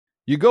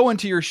You go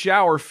into your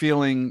shower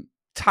feeling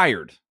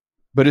tired,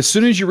 but as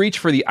soon as you reach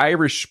for the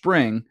Irish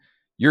Spring,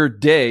 your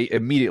day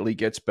immediately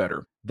gets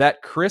better.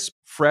 That crisp,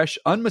 fresh,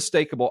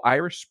 unmistakable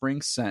Irish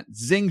Spring scent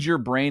zings your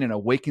brain and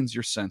awakens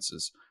your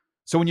senses.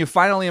 So when you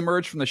finally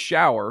emerge from the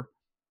shower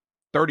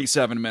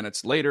 37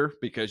 minutes later,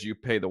 because you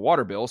pay the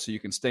water bill so you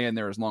can stay in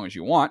there as long as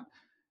you want,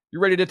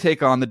 you're ready to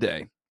take on the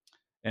day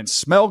and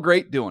smell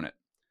great doing it.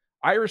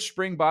 Irish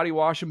Spring Body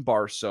Wash and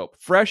Bar Soap.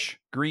 Fresh,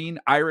 green,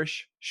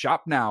 Irish.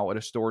 Shop now at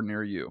a store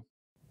near you.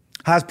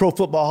 Hi, it's Pro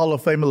Football Hall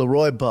of Famer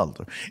Leroy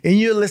Butler, and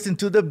you're listening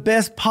to the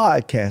best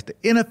podcast, the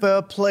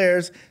NFL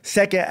Players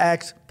Second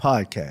Acts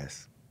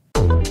Podcast.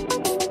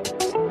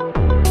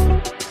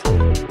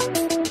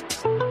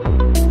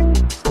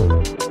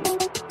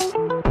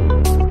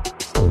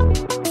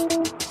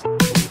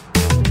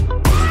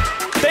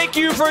 Thank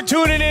you for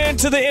tuning in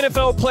to the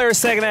NFL Players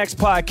Second Acts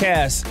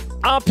Podcast.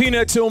 I'm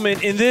Peanut Tillman,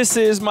 and this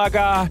is my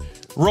guy,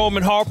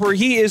 Roman Harper.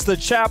 He is the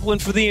chaplain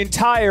for the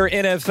entire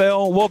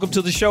NFL. Welcome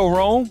to the show,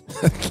 Rome.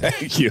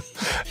 Thank you.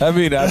 I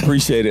mean, I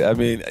appreciate it. I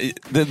mean,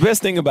 the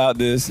best thing about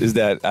this is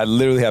that I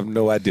literally have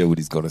no idea what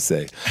he's going to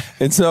say.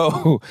 And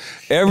so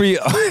every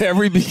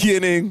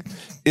beginning,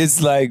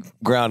 it's like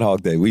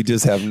Groundhog Day. We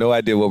just have no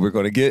idea what we're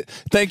going to get.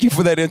 Thank you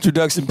for that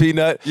introduction,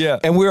 Peanut. Yeah.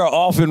 And we are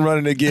off and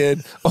running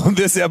again on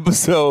this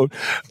episode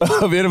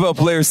of NFL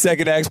Players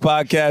Second Acts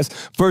Podcast.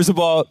 First of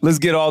all, let's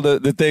get all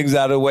the things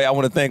out of the way. I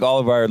want to thank all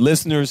of our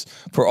listeners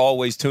for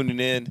always tuning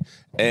in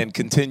and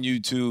continue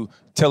to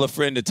tell a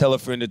friend to tell a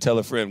friend to tell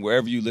a friend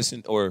wherever you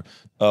listen or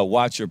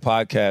watch your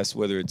podcast,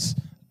 whether it's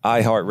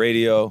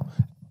iHeartRadio,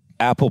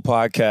 Apple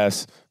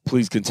Podcasts.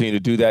 Please continue to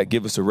do that.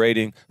 Give us a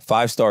rating.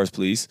 5 stars,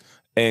 please.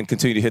 And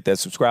continue to hit that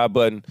subscribe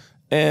button.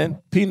 And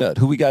Peanut,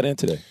 who we got in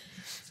today?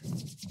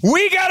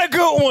 We got a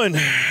good one.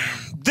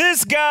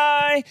 This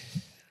guy,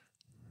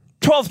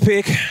 12th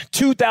pick,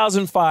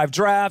 2005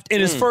 draft. In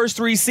his first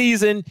 3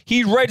 seasons,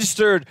 he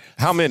registered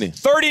How many?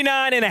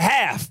 39 and a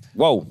half.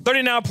 Whoa.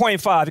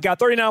 39.5. He got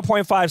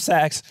 39.5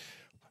 sacks.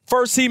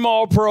 First team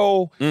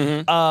All-Pro,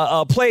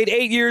 played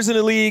 8 years in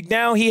the league.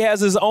 Now he has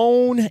his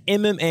own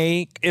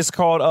MMA. It's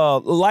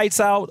called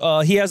Lights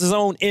Out. He has his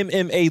own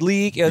MMA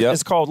league.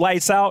 It's called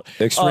Lights Out.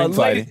 Extreme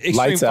Fighting.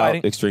 Lights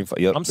Out. Extreme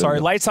Fighting. Yep. I'm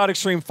sorry, Lights Out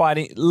Extreme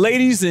Fighting.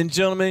 Ladies and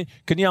gentlemen,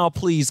 can y'all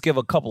please give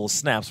a couple of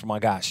snaps for my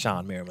guy,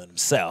 Shawne Merriman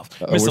himself.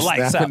 Mr.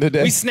 Lights Out.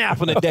 Today? We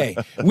snapping today.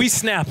 We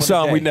snapping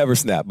Sean, today. we never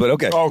snap, but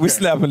okay. We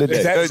snapping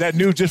today. Is that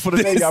new just for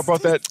the day? Y'all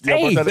brought that?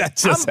 Hey, that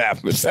just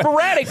happened.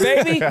 Sporadic,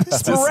 baby.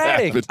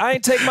 Sporadic. happened. I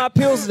ain't take my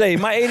pills today.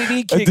 My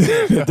ADD kicked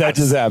in. That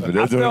just happened.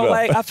 I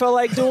felt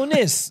like doing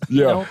this.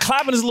 You know,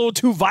 clapping is a little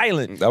too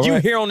violent. All You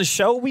right. here on the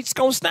show, we just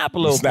gonna snap a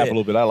little bit. Snap a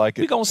little bit. I like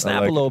it. We gonna snap I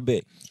like a little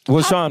bit.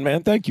 Well, Sean,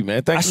 man, thank you, man.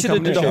 I Thanks for should have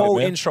coming did in. the whole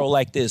man. intro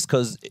like this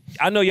because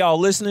I know y'all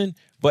listening,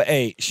 but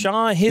hey,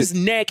 Sean, his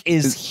neck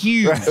is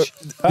huge.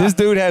 This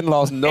dude hadn't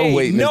lost no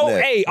weight in his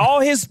neck.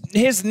 All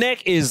his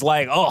neck is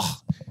like,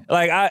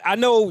 like I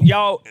know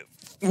y'all.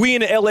 We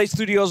in the LA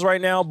studios right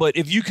now, but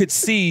if you could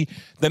see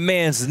the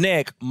man's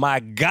neck,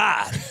 my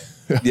God.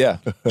 Yeah.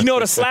 You know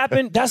the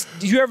slapping? That's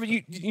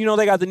you know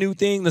they got the new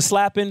thing, the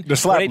slapping. The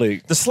slap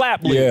league. The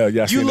slap league. Yeah, I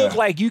You seen look that.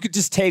 like you could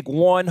just take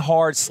one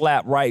hard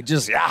slap right,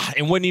 just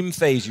and wouldn't even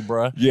phase you,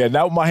 bro. Yeah,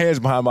 not with my hands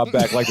behind my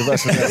back like the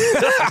rest of them.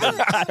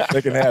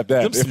 They can have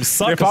that. Them some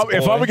suckers,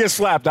 if boy. I'm gonna get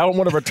slapped, I don't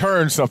want to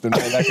return something.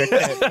 Man. Like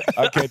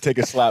I can't take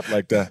a slap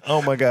like that.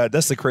 Oh my God,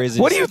 that's the craziest.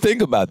 What do you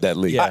think about that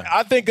league? Yeah.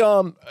 I think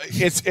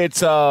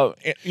it's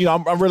you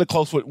know I'm really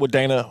close with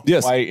Dana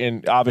Yes. White,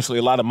 and obviously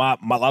a lot of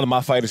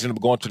my fighters end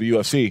up going to the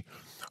UFC.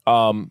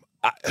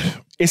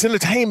 It's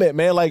entertainment,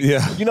 man. Like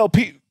you know,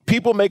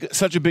 people make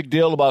such a big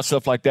deal about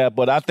stuff like that,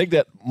 but I think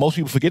that most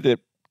people forget that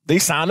they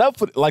sign up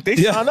for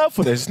sign up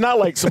for this. It's not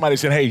like somebody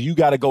said, "Hey, you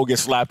got to go get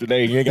slapped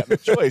today. And you ain't got no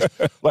choice."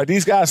 Like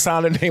these guys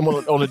sign their name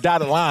on the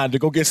dotted line to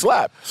go get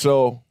slapped.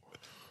 So.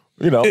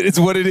 You know, It's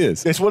what it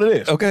is. It's what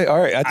it is. Okay, all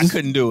right. I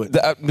couldn't do it.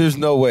 There's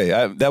no way.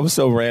 That was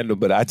so random,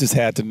 but I just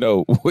had to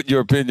know what your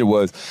opinion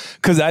was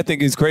because I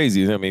think it's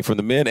crazy. I mean, from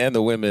the men and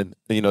the women,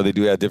 you know, they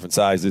do have different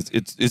sizes.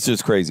 It's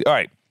just crazy. All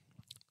right.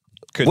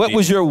 What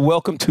was your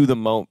welcome to the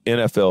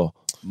NFL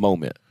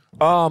moment?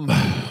 I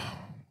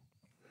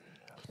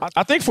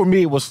think for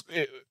me it was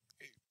a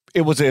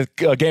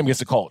game against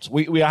the Colts.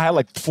 I had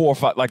like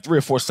 3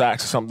 or 4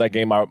 sacks or something that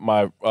game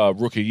my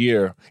rookie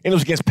year, and it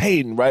was against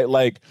Peyton, right?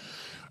 Like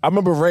I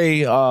remember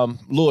Ray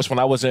Lewis when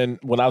I was in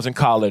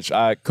college.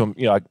 I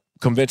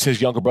convinced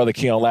his younger brother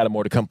Keon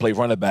Lattimore to come play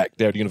running back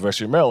there at the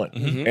University of Maryland,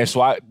 and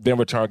so I then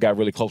returned got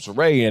really close to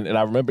Ray, and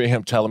I remember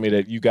him telling me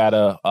that you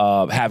gotta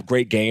have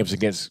great games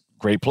against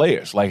great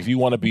players. Like if you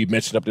want to be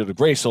mentioned up to the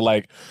great. So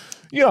like,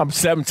 you know, I'm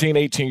 17,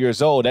 18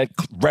 years old. That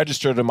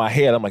registered in my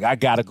head. I'm like, I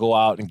got to go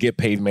out and get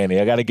Peyton Manning.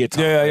 I got to get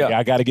Tom Brady.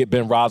 I got to get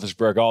Ben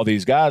Roethlisberger, all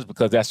these guys,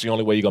 because that's the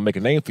only way you're going to make a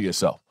name for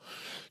yourself.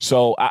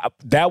 So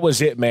that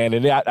was it, man.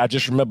 And I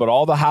just remembered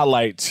all the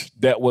highlights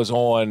that was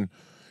on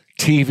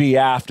TV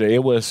after.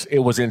 It was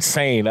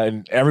insane.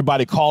 And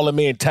everybody calling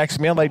me and texting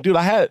me. I'm like, dude,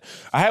 I had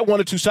 1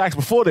 or 2 sacks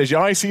before this.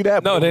 Y'all ain't see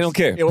that? No, they don't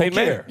care. They don't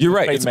care. You're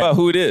right. Peyton It's about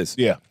who it is.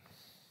 Yeah.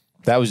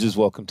 That was just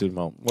welcome to the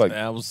moment. Like,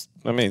 That was.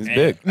 I mean, it's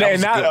big.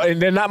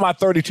 And then not my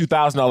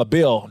 $32,000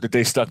 bill that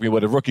they stuck me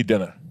with a rookie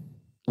dinner.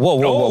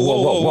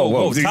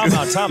 Whoa.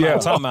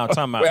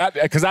 Time out.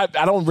 Because I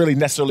don't really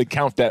necessarily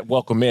count that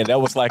welcome in. That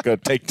was like a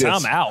take this.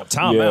 Time out.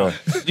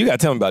 You got to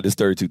tell me about this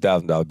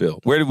 $32,000 bill.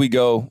 Where did we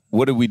go?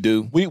 What did we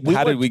do?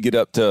 How did we get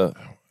up to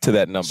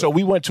that number? So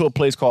we went to a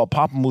place called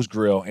Papa Moose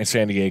Grill in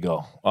San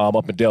Diego,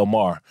 up in Del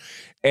Mar.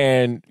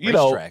 And, you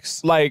know,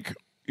 like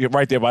you're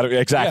right there by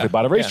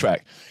the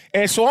racetrack.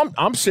 And so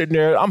I'm sitting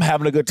there, I'm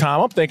having a good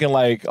time. I'm thinking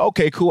like,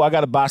 okay, cool, I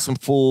got to buy some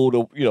food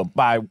or, you know,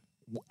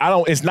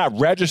 it's not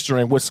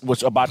registering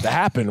what's about to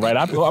happen, right?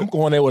 I'm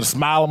going there with a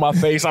smile on my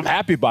face. I'm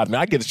happy about it,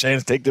 man. I get a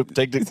chance to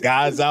take the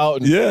guys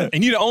out. And you're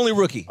the only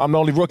rookie. I'm the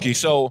only rookie.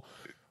 So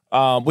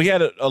we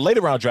had a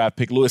later round draft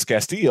pick, Luis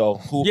Castillo,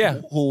 who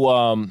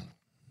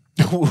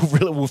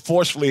really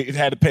forcefully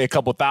had to pay a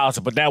couple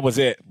thousand, but that was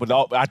it. But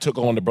I took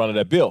on the brunt of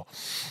that bill.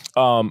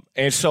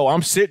 And so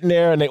I'm sitting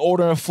there and they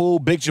ordering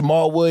food, Big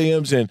Jamal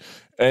Williams and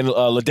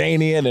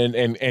LaDainian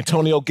and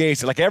Antonio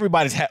Gates. Like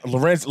everybody's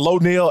Lorenz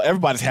Loneal,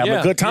 everybody's having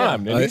a good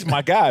time. And these are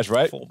my guys,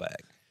 right?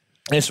 Fullback.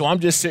 And so I'm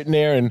just sitting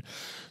there and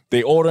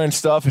they ordering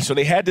stuff. And so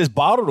they had this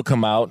bottle to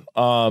come out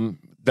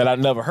that I'd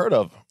never heard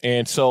of.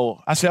 And so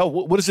I said, oh,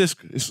 what is this?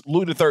 It's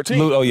Louis the 13th.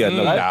 Oh, yeah,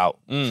 no doubt.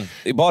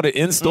 They bought it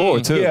in store,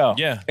 too.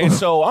 Yeah. And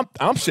so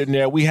I'm sitting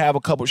there. We have a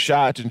couple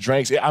shots and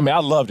drinks. I mean, I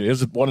loved it. It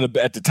was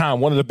at the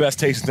time, one of the best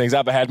tasting things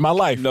I've ever had in my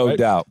life. No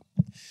doubt.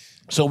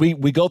 So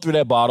we go through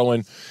that bottle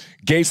and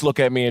Gates look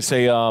at me and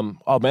say, oh,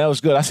 man, that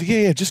was good. I said,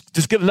 yeah,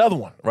 just get another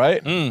one,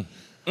 right?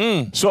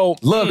 So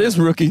love this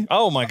rookie.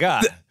 Oh, my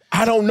God.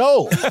 I don't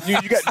know. You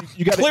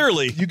got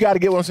Clearly. You got to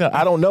get what I'm saying.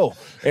 I don't know.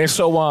 And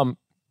so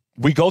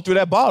we go through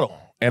that bottle,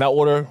 and I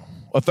order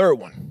a third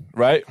one,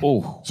 right?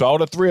 Ooh. So I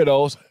order 3 of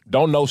those.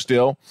 Don't know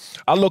still.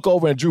 I look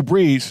over and Drew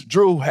Brees.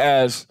 Drew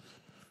has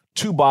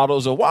 2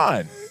 bottles of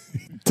wine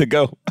to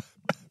go.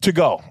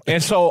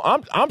 And so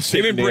I'm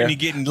sitting Him and there. Brittany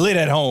getting lit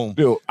at home.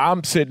 Dude,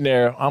 I'm sitting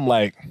there. I'm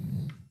like,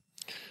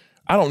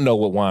 I don't know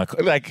what wine.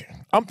 Like,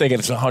 I'm thinking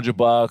it's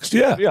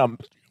 $100. Yeah,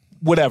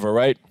 whatever,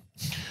 right?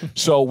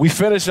 So we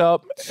finish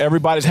up.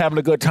 Everybody's having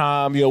a good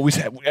time. You know,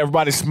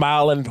 everybody's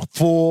smiling,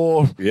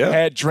 full. Yeah.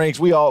 Had drinks.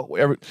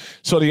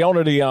 So the owner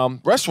of the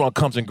restaurant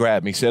comes and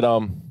grabbed me. Said,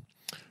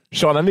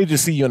 Shawne, I need to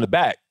see you in the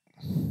back.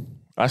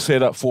 I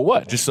said, for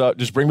what?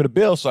 Just bring me the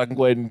bill so I can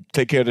go ahead and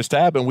take care of this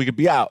tab and we could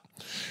be out.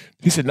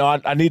 He said, no,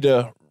 I need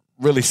to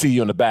really see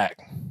you in the back.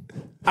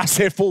 I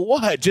said, for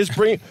what? Just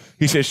bring.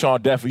 He said,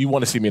 Shawne, definitely, you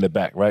want to see me in the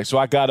back, right? So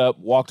I got up,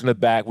 walked in the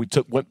back. We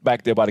went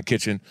back there by the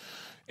kitchen,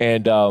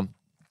 and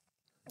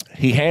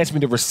he hands me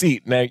the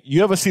receipt. Now,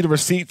 you ever see the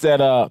receipts that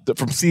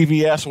from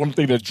CVS? One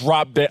thing that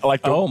dropped that,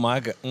 like oh my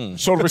God!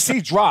 So the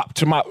receipt dropped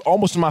to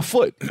almost to my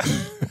foot.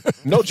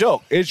 No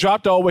joke. It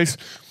dropped always.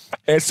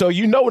 And so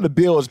you know when the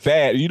bill is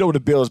bad. You know when the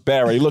bill is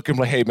bad, right? You're looking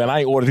like, hey, man, I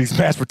ain't ordered these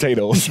mashed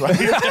potatoes, right?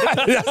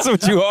 That's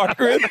what you are,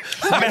 Chris.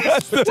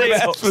 Mashed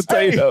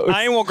potatoes.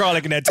 I ain't want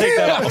garlic in that. Take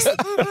that off.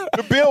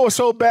 The bill was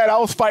so bad, I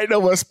was fighting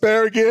over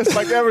asparagus,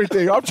 like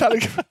everything. I'm trying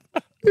to get...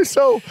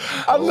 So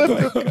I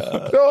lift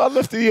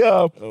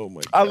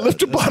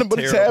the bottom of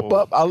the tab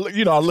up. I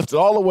lift it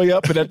all the way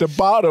up, and at the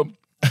bottom,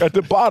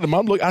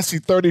 I see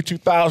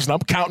 32,000. I'm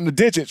counting the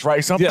digits,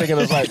 right? So I'm thinking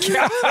it's like,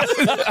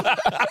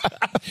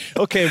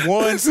 okay,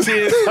 ones,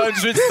 tens,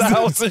 hundreds,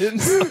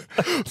 thousands.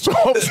 So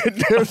I'm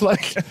sitting there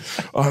like,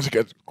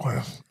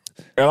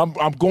 and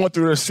I'm going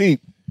through the receipt.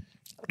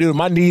 Dude,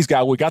 my knees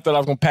got weak. I thought I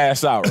was gonna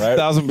pass out, right?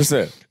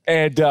 1,000%.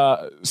 And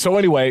so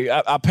anyway,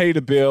 I paid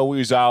the bill. We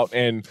was out,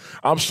 and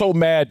I'm so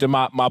mad that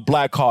my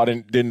black card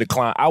didn't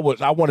decline. I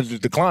wanted to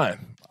decline.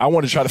 I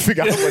wanted to try to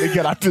figure out a way to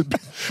get out.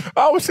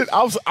 I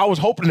was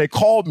hoping they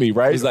called me,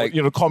 right? He's like,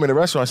 called me in the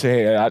restaurant. I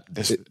said,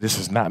 hey, this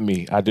is not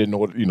me. I didn't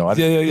order. I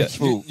didn't yeah.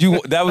 food.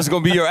 That was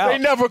gonna be your out. They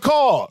never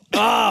called.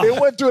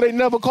 It went through. They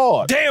never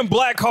called. Damn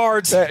black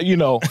cards.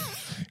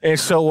 And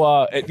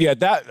so,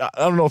 that I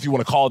don't know if you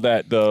want to call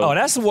that the. Oh,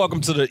 that's a welcome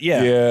to the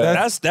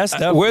That's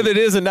definitely, whether it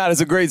is or not,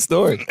 it's a great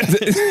story.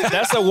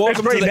 That's a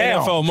welcome to the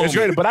NFL moment. It's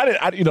great, but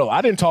I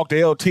didn't talk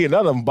to LT and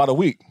none of them about a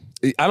week.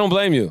 I don't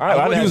blame you. He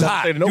was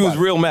hot. He was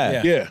real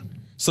mad. Yeah.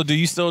 So, do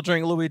you still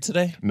drink Louis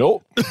today?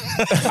 Nope.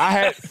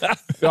 I'll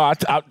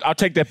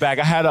take that back.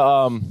 I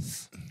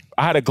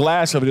had a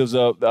glass of it. It was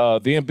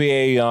the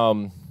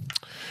NBA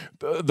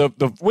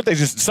what they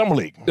just summer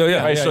league. Oh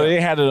yeah. Right? So they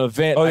had an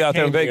event. Oh yeah, out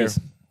there in Vegas.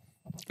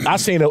 I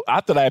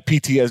thought I had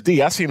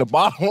PTSD. I seen the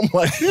bottle. I'm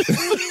like,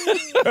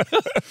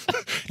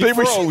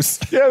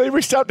 they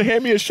reached out to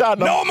hand me a shot.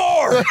 No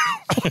more.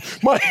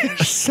 My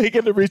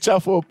shaking to reach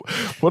out for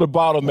the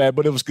bottle, man.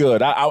 But it was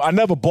good. I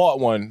never bought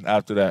one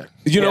after that.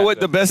 You know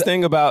what? The best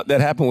thing about that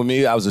happened with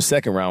me, I was a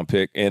 2nd round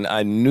pick, and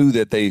I knew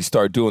that they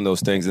start doing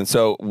those things, and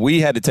so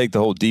we had to take the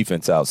whole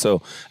defense out.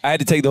 So I had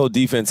to take the whole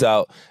defense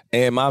out,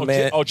 and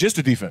just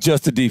the defense,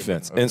 just the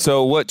defense. Okay. And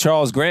so what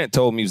Charles Grant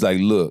told me was like,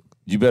 look,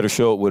 you better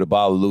show up with a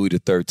bottle of Louis the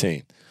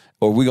 13th,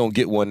 or we're gonna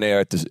get one there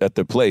at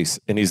the place.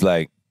 And he's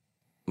like,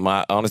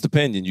 my honest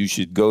opinion, you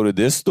should go to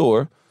this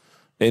store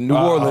in New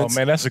Orleans. Oh,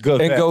 man, that's a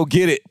good and bet. go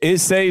get it. It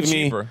saved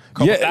Cheaper. me.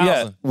 Couple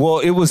thousand. Well,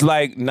 it was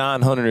like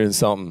 900 and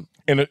something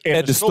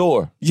at the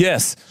store.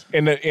 Yes.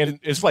 And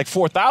it's like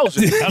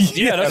 4,000.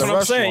 Yeah, that's what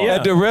I'm saying. Yeah.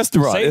 At the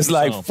restaurant, Saved it's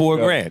like some.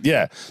 $4,000.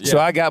 Yeah. So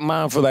I got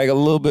mine for like a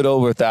little bit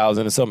over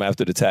 1,000 or something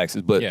after the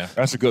taxes. But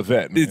That's a good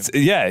vet, man.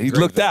 he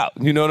looked out.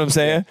 You know what I'm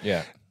saying?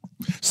 Yeah.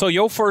 So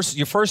your first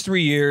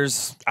 3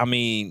 years, I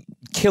mean,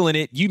 killing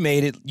it. You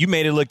made it. You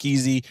made it look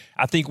easy.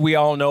 I think we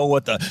all know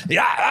what the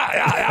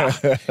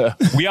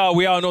we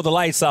all know the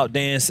lights out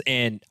dance.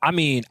 And I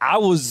mean,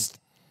 I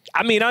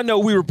know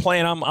we were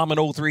playing. I'm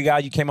an 03 guy.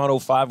 You came out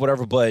 05,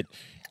 whatever. But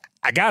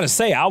I gotta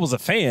say, I was a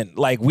fan.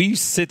 Like, we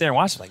sit there and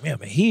watch. Like, man,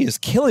 he is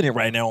killing it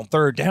right now on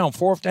third down,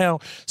 fourth down,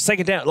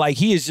 second down. Like,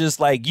 he is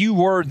just like, you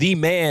were the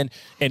man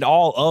in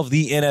all of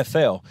the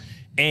NFL.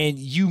 And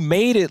you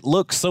made it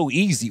look so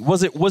easy.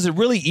 Was it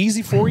really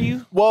easy for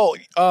you? Well,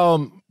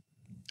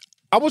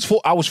 I was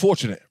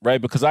fortunate, right?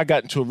 Because I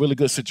got into a really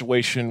good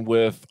situation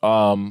with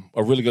a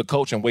really good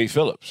coach in Wade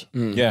Phillips.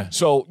 Yeah.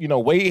 So,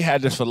 Wade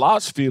had this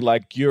philosophy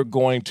like you're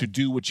going to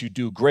do what you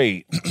do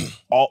great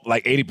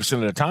like 80%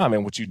 of the time,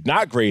 and what you're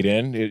not great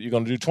in, you're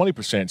going to do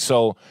 20%.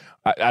 So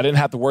I didn't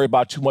have to worry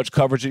about too much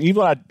coverage. And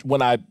even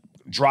when I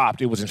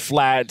dropped, it was in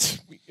flats,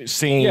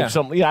 seeing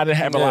something. I didn't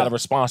have a lot of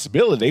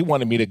responsibility. They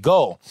wanted me to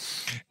go.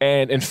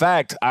 And in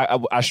fact,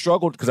 I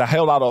struggled because I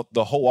held out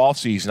the whole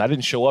offseason. I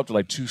didn't show up to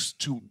like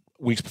two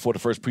weeks before the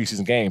first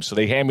preseason game. So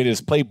they handed me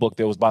this playbook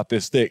that was about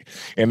this thick,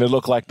 and it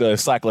looked like the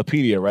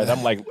encyclopedia, right?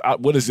 I'm like,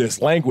 what is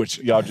this language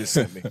y'all just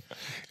sent me?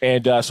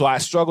 And so I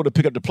struggled to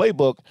pick up the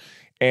playbook,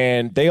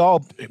 and they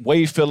all,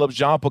 Wade Phillips,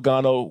 John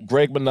Pagano,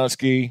 Greg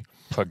Minuski,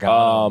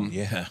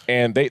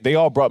 and they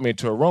all brought me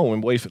into a room,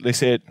 and they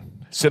said,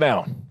 sit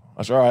down.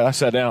 I said, all right. I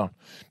sat down.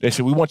 They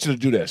said, we want you to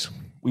do this.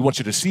 We want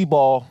you to see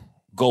ball,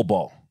 go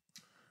ball.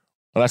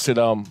 And I said,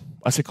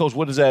 Coach,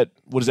 what does that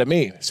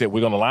mean? He said,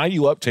 we're going to line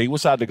you up, tell you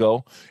what side to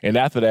go, and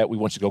after that, we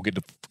want you to go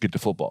get the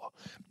football.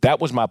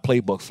 That was my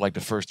playbook for like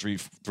the first three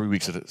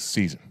weeks of the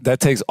season. That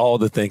takes all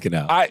the thinking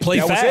out. Play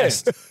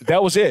fast.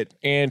 That was it.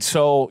 And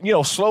so,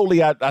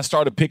 slowly I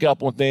started picking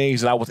up on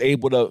things, and I was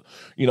able to,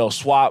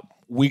 swap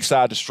weak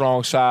side to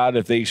strong side.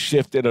 If they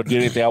shifted or did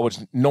anything, I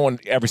was knowing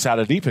every side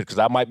of the defense, because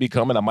I might be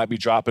coming, I might be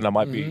dropping, I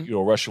might be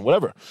rushing,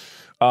 whatever.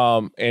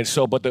 And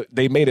so, but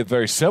they made it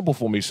very simple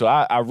for me. So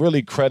I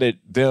really credit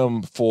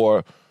them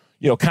for,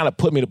 kind of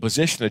put me in a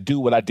position to do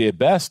what I did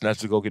best, and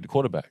that's to go get the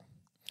quarterback.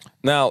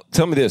 Now,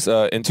 tell me this.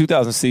 In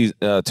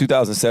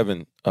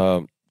 2007,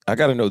 I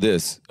got to know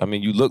this. I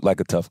mean, you look like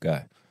a tough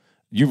guy.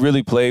 You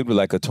really played with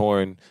like a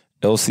torn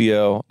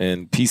LCL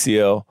and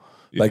PCL,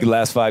 like the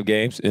last 5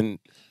 games, and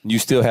you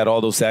still had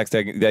all those sacks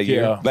that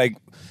year. Yeah. Like,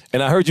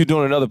 and I heard you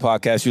doing another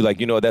podcast. You're like,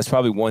 that's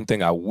probably one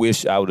thing I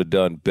wish I would have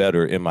done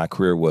better in my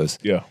career was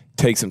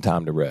take some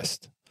time to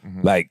rest.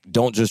 Mm-hmm. Like,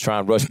 don't just try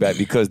and rush back,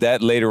 because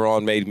that later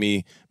on made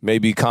me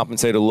maybe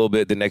compensate a little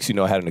bit. The next,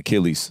 I had an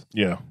Achilles.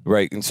 Yeah.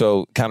 Right. And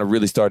so kind of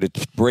really started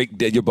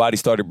to your body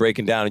started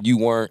breaking down, and you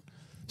weren't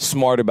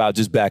smart about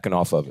just backing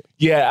off of it.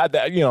 Yeah.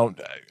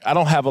 I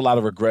don't have a lot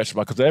of regrets,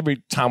 because every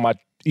time I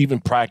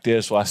even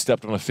practice or I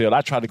stepped on the field,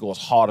 I tried to go as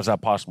hard as I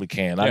possibly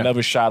can. I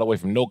never shied away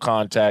from no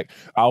contact.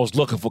 I was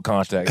looking for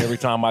contact every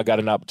time I got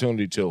an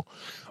opportunity to.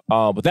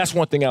 But that's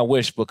one thing I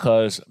wish,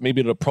 because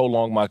maybe it'll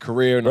prolong my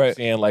career. And I'm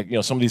saying, like,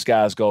 some of these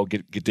guys go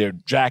get their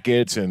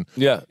jackets and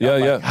damn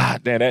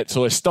that.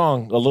 So it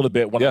stung a little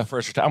bit when I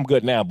first retired. I'm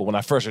good now, but when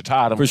I first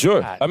retired, for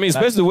sure. I mean,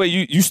 especially the way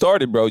you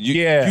started, bro.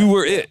 You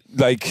were it.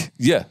 Like,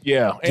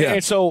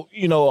 And so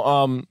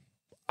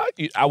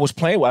I was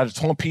playing. I was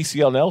torn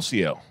PCL and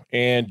LCL,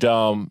 and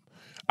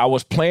I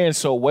was playing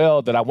so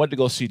well that I went to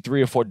go see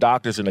 3 or 4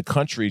 doctors in the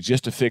country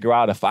just to figure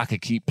out if I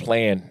could keep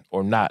playing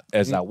or not,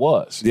 as I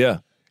was. Yeah.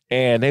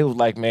 And they were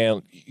like,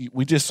 man,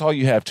 we just saw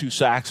you have 2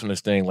 sacks on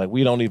this thing. Like,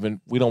 we don't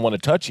want to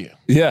touch you.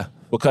 Yeah.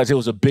 Because it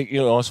was a big,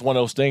 it's one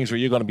of those things where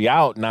you're going to be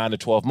out 9 to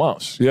 12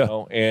 months.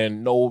 Yeah.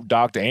 And no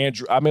Dr.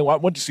 Andrew. I mean, I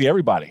went to see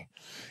everybody.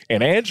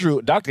 And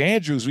Dr.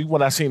 Andrews,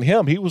 when I seen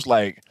him, he was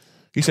like,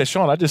 he said,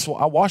 Shawne,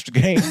 I watched the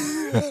game.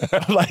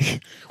 I'm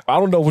like, I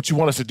don't know what you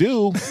want us to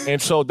do.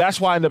 And so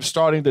that's why I ended up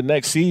starting the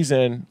next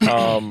season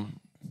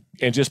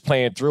and just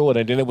playing through it.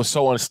 And then it was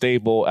so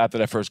unstable after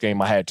that first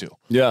game, I had to.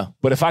 Yeah.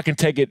 But if I can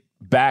take it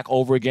back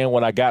over again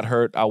when I got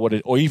hurt, I would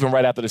have, or even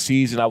right after the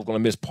season, I was going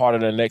to miss part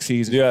of the next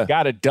season. Yeah.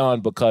 Got it done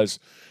because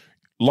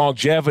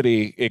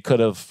longevity, it could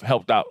have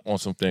helped out on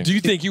some things. Do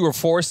you think you were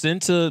forced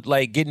into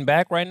like getting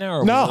back right now,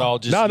 or no, was it all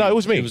just no, it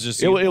was me. It was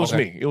just it was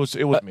me. It was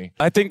me.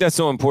 I think that's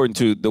so important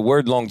too. The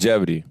word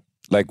longevity.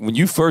 Like when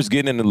you first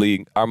get in the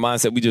league, our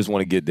mindset, we just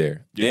want to get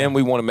there. Yeah. Then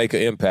we want to make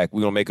an impact.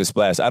 We want to make a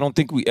splash. I don't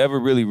think we ever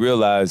really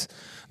realize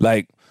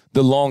like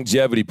the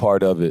longevity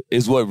part of it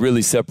is what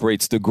really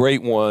separates the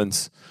great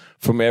ones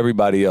from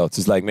everybody else.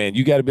 It's like, man,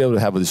 you got to be able to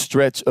have a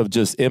stretch of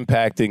just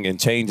impacting and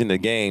changing the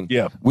game.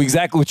 Yeah.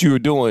 Exactly what you were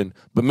doing.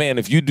 But, man,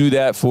 if you do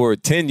that for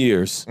 10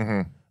 years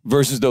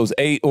versus those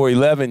 8 or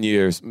 11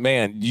 years,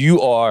 man,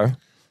 you are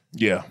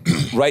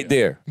right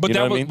there. But you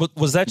know that what I mean?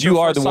 was that your You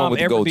are first the one time with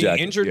the ever gold being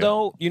jacket. injured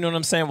though? You know what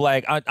I'm saying?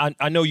 Like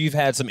I know you've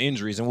had some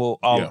injuries, and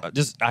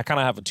I kind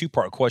of have a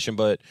 2-part question.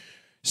 But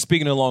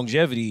speaking of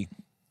longevity,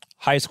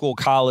 high school,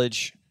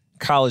 college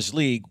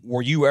league,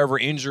 were you ever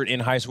injured in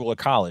high school or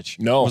college?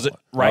 No. Was it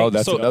right? Oh,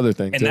 that's another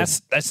thing. And too.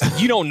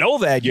 that's you don't know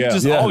that. You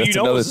just all you that's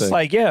know another is just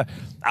thing. like,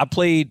 I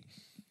played,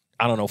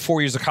 I don't know,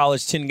 4 years of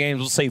college, 10 games,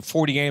 we'll say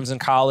 40 games in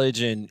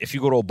college. And if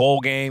you go to a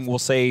bowl game, we'll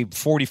say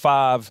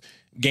 45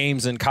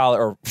 games in college,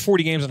 or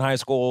 40 games in high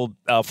school,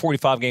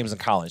 45 games in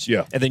college.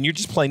 Yeah. And then you're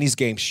just playing these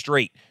games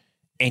straight.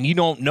 And you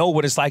don't know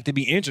what it's like to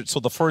be injured. So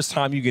the first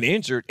time you get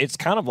injured, it's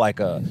kind of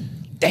like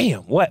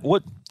damn,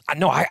 what? I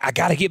know I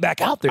got to get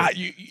back out there.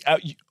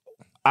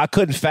 I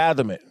couldn't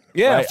fathom it.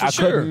 Yeah, right? for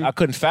sure. I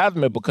couldn't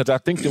fathom it because I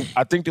think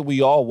that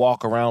we all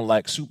walk around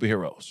like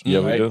superheroes. Yeah,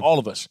 right? we do. All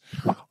of us.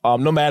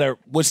 No matter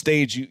what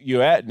stage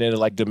you're at, and then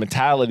like the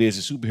mentality is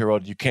a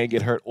superhero. You can't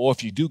get hurt, or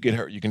if you do get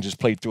hurt, you can just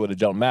play through it. It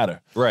don't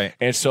matter. Right.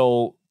 And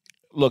so,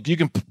 look, you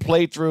can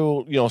play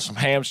through some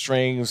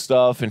hamstring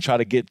stuff and try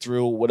to get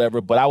through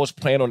whatever. But I was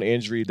playing on an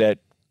injury that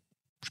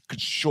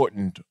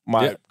shortened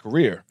my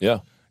career. Yeah.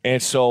 And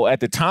so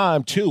at the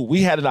time, too,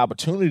 we had an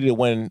opportunity to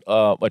win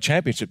a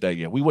championship that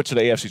year. We went to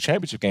the AFC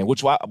Championship game,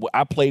 which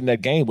I played in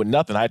that game with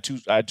nothing. I had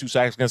two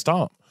sacks against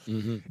Tom.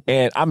 Mm-hmm.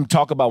 And I'm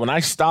talking about when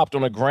I stopped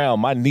on the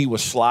ground, my knee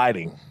was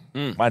sliding.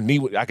 My knee,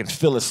 I can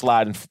feel it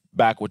sliding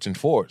backwards and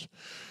forwards.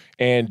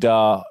 And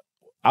I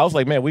was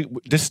like, man,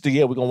 this is the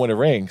year we're gonna win a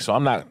ring. So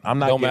I'm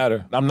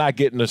not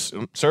getting this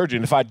surgery.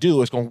 And if I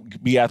do, it's gonna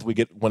be after we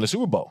win the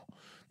Super Bowl.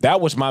 That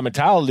was my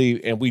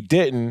mentality, and we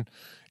didn't.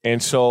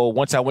 And so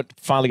once I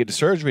finally get the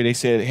surgery, they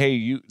said,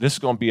 hey, this is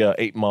going to be a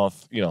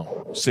 8-month,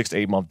 6 to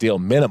 8 month deal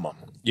minimum.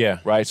 Yeah.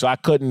 Right. So I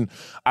couldn't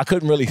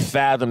really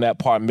fathom that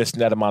part, missing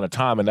that amount of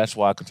time. And that's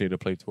why I continued to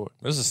play through it.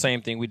 It was the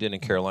same thing we did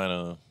in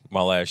Carolina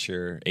my last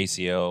year,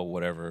 ACL,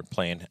 whatever,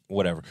 playing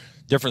whatever.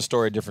 Different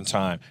story, different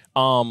time.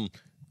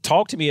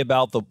 Talk to me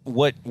about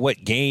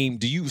what game.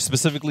 Do you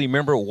specifically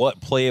remember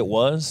what play it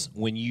was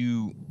when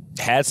you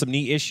had some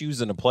knee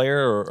issues in a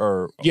player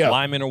or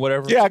lineman or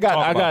whatever? Yeah,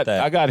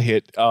 I got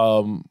hit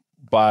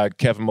by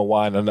Kevin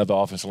Mawai and another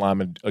offensive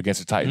lineman against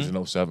the Titans in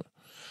 2007.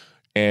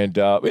 And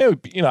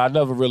I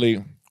never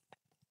really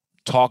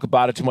talk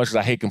about it too much because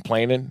I hate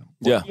complaining.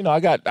 But,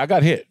 I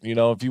got hit.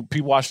 If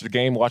people watch the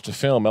game, watch the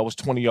film, I was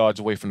 20 yards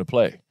away from the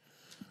play.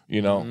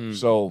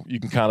 So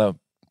you can kind of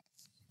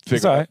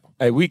figure all right. it.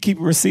 Hey, we keep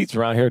receipts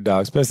around here,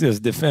 dog, especially as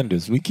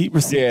defenders. We keep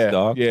receipts,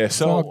 dog. Yeah.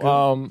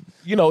 So,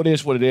 it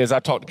is what it is. I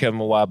talked to Kevin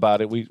a while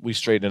about it. We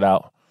straightened it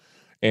out.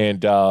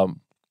 And, but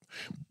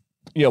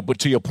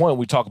to your point,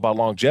 we talk about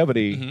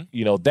longevity,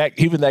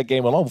 that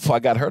game alone, before I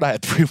got hurt, I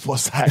had 3 or 4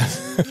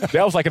 sacks.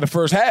 That was like in the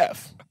first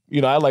half. I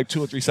had like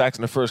 2 or 3 sacks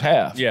in the first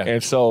half. Yeah.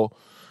 And so,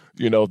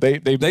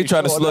 they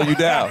try to slow you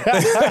down.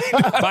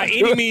 By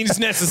any means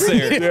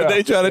necessary.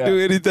 They try to do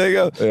anything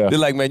else. Yeah. They're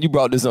like, man, you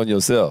brought this on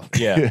yourself.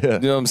 Yeah. You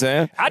know what I'm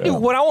saying? I do.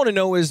 What I want to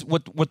know is,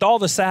 with all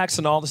the sacks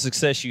and all the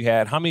success you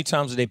had, how many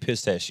times did they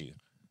piss test you?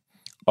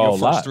 Your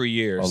first 3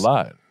 years. A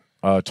lot.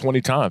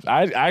 20 times.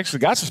 I actually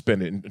got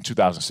suspended in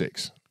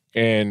 2006.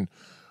 And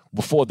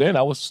before then,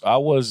 I was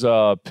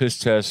piss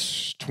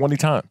test 20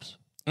 times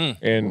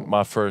in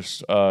my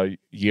first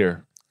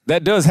year.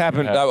 That does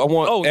happen. I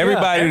want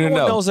everybody to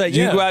know. Knows that,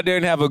 You go out there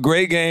and have a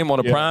great game on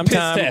a prime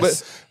time,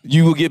 but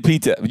you will get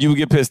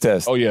piss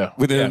test. Oh yeah,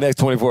 within the next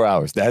 24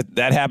 hours.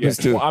 That happens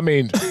too. Well, I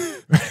mean,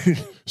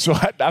 so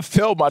I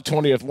failed my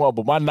 20th one,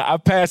 but I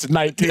passed the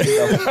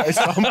 19th. Right?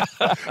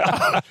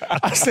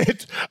 So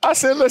I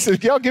said, listen,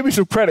 y'all give me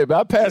some credit, but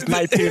I passed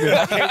 19,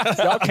 and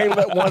y'all can't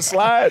let one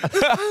slide.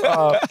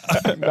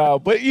 No,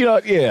 but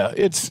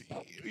it's.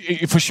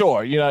 For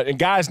sure, and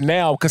guys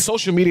now, because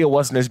social media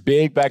wasn't as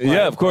big back then.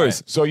 Yeah, of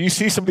course. So you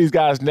see some of these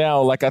guys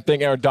now, like I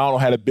think Aaron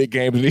Donald had a big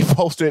game and he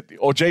posted,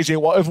 or J.J.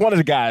 Watt, it was one of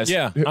the guys.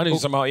 Yeah, I knew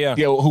somehow,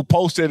 who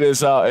posted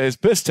his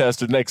piss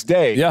test the next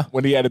day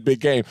when he had a big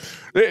game.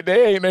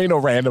 They ain't no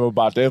random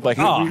about that. Like,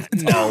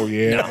 no.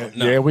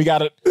 Yeah, we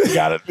got it.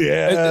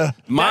 Yeah.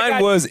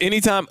 Mine was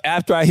anytime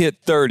after I hit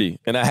 30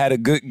 and I had a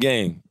good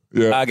game,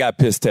 I got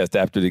piss test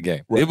after the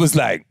game. Right. It was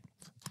like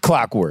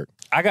clockwork.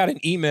 I got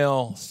an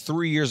email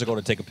 3 years ago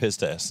to take a piss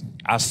test.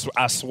 I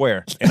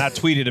swear. And I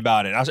tweeted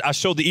about it. I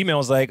showed the email. I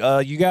was like,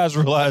 you guys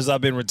realize I've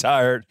been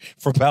retired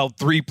for about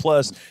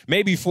 3+,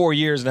 maybe 4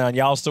 years now, and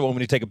y'all still want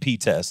me to take a pee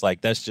test.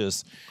 Like, that's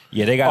just,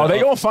 they got. Oh,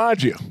 they gonna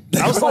find you.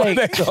 I was like,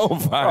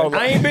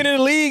 I ain't been in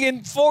the league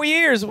in 4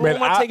 years. What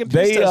am I taking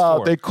piss test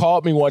for? They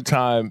called me one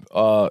time.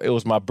 It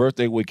was my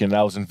birthday weekend.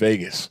 I was in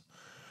Vegas.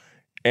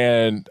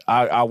 And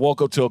I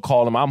woke up to a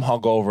call and I'm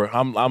hungover.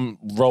 I'm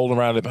rolling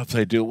around and I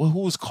say, dude,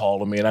 who's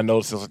calling me? And I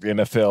noticed it was like the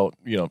NFL,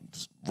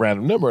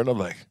 random number. And I'm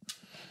like,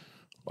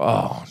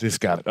 oh, this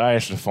got it. I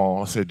answered the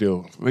phone. I said,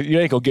 dude, you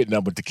ain't going to get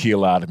nothing but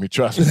tequila out of me.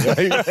 Trust me.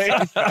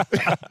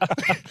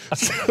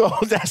 So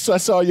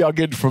that's all y'all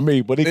getting from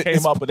me. But it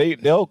came up, but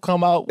they'll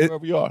come out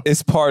wherever you are.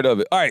 It's part of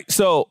it. All right.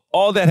 So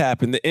all that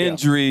happened, the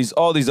injuries,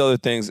 all these other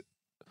things.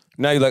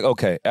 Now you're like,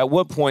 okay, at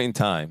what point in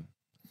time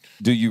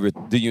do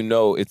you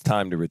know it's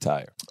time to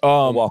retire?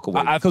 walk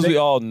away because we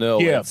all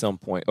know at some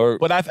point.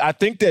 But I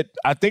think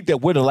that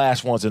we're the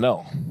last ones to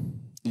know.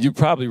 You're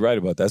probably right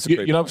about that. That's a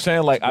great you know what I'm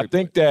saying? Like I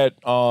think that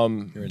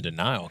you're in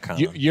denial,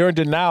 kind of. You're in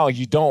denial.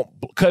 You don't,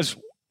 because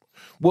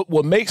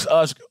what makes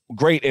us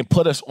great and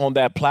put us on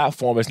that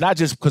platform is not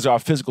just because of our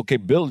physical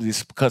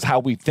capabilities, because how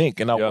we think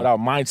and our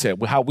mindset,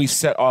 with how we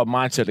set our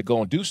mindset to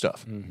go and do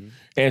stuff. Mm-hmm.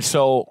 And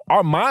so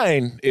my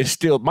mind is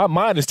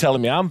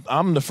telling me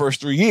I'm the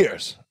first 3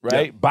 years,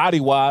 right? Yeah. Body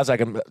wise,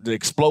 the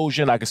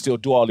explosion, I can still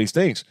do all these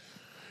things.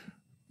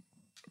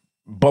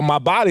 But my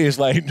body is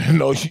like,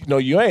 no,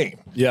 you ain't.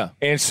 Yeah.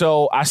 And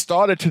so I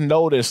started to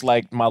notice,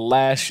 like, my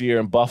last year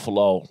in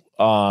Buffalo,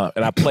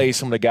 and I played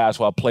some of the guys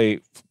who I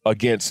played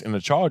against in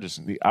the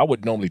Chargers. I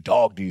would normally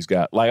dog these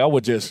guys. Like, I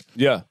would just,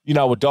 I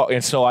would dog.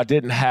 And so I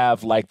didn't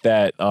have, like,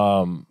 that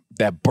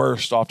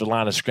burst off the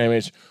line of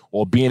scrimmage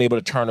or being able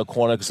to turn the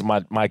corner because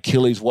my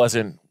Achilles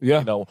wasn't,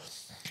 And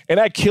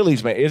that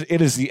Achilles, man,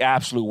 it is the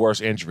absolute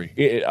worst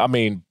injury.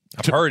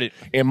 I've heard it.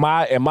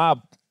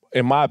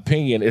 In my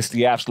opinion, it's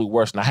the absolute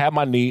worst. And I had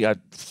my knee,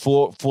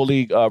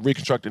 fully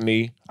reconstructed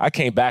knee. I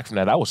came back from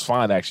that. I was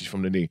fine, actually,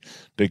 from the knee.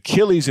 The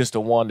Achilles is the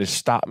one that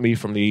stopped me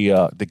from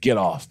the get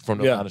off from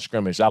the line of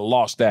scrimmage. I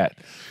lost that.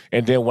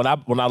 And then when I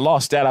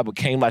lost that, I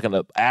became like an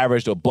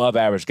average to above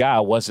average guy. I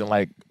wasn't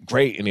like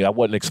great, and I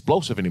wasn't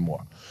explosive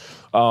anymore.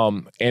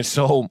 And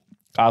so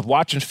I was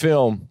watching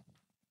film,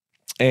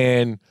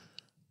 and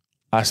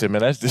I said,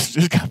 man,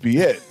 this got to be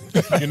it.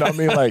 You know what I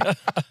mean? Like,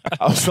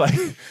 I was like,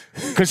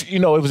 because, it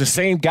was the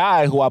same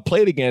guy who I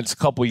played against a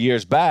couple of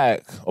years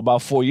back,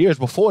 about 4 years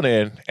before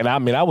then. And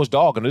I was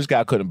dogging. This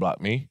guy couldn't block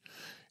me.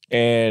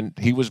 And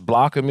he was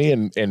blocking me.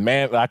 And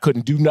man, I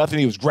couldn't do nothing.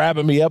 He was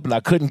grabbing me up, and I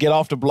couldn't get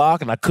off the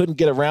block, and I couldn't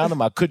get around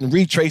him. I couldn't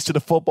retrace to the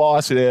football.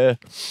 I said,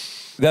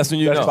 that's when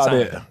you know. About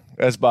it.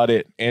 That's about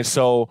it. And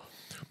so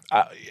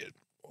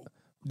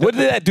what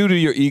did that do to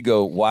your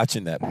ego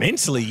watching that?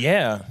 Mentally,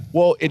 yeah.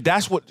 Well,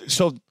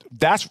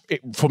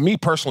 for me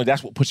personally,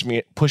 that's what pushed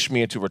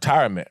me into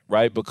retirement,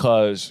 right?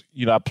 Because,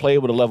 I played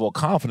with a level of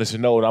confidence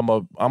and know that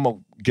I'm a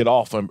get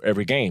off on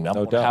every game. I'm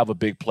going to have a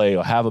big play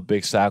or have a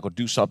big sack or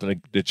do something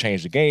to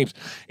change the games.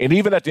 And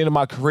even at the end of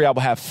my career, I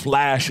would have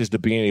flashes to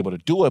being able to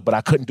do it, but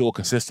I couldn't do it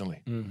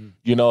consistently.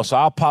 Mm-hmm. So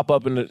I'll pop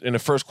up in the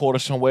first quarter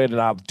somewhere,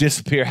 then I'll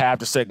disappear half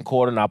the second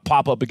quarter, and I'll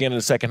pop up again in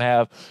the second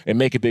half and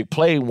make a big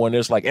play when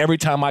it's like every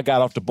time I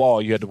got off the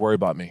ball, you had to worry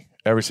about me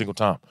every single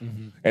time.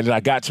 Mm-hmm. And then I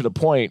got to the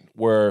point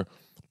where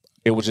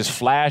it was just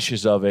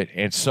flashes of it.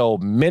 And so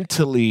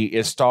mentally,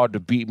 it started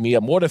to beat me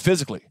up more than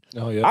physically.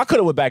 Oh, yeah. I could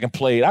have went back and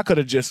played. I could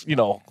have just,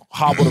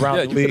 hobbled around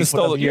the league. Could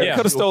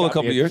have stole a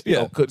couple years.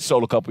 Yeah. Could have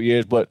stole a couple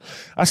years. But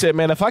I said,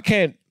 man, if I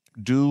can't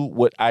do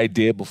what I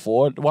did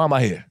before, why am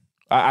I here?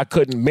 I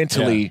couldn't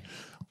mentally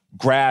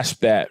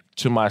grasp that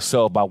to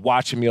myself by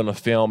watching me on the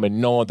film and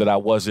knowing that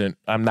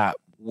I'm not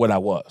what I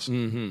was.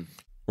 Mm-hmm.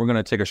 We're going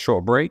to take a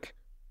short break,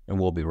 and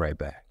we'll be right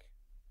back.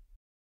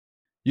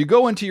 You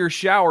go into your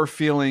shower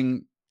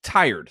feeling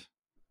tired,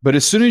 but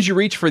as soon as you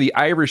reach for the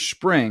Irish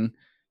Spring,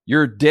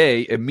 your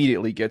day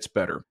immediately gets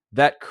better.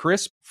 That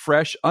crisp,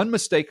 fresh,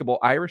 unmistakable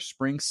Irish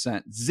Spring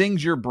scent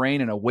zings your brain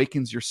and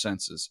awakens your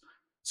senses.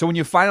 So when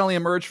you finally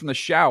emerge from the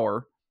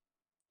shower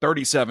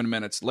 37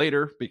 minutes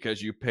later,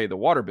 because you pay the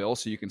water bill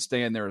so you can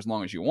stay in there as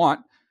long as you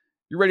want,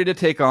 you're ready to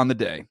take on the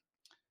day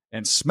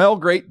and smell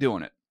great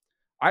doing it.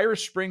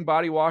 Irish Spring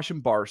Body Wash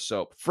and Bar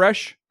Soap.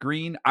 Fresh,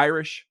 green,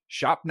 Irish.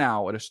 Shop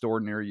now at a store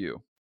near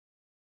you.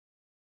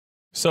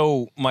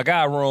 So my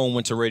guy Rome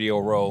went to Radio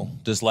Row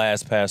this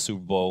past Super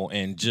Bowl,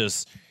 and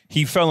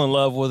he fell in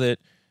love with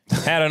it.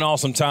 Had an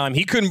awesome time.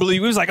 He couldn't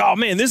believe it. He was like, "Oh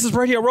man, this is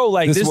Radio Row!"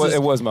 Like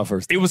it was my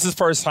first time. It was his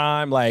first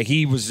time. Like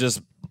he was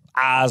just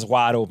eyes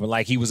wide open,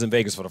 like he was in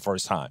Vegas for the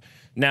first time.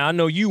 Now I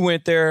know you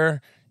went there,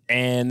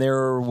 and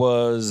there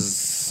was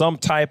some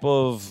type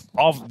of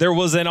there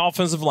was an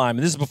offensive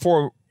lineman. This is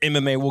before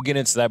MMA. We'll get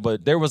into that,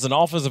 but there was an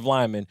offensive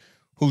lineman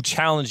who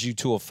challenged you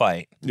to a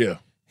fight. Yeah.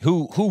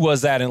 Who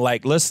was that? And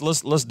like, let's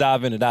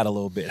dive into that a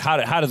little bit. How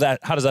does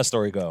that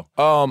story go?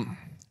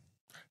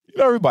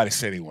 Everybody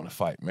said they want to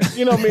fight, man.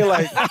 You know what I mean?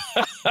 Like,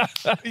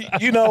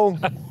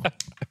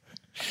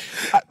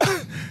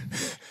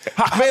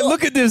 man,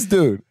 look at this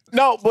dude.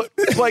 No, but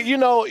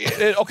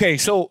okay.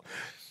 So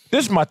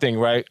this is my thing,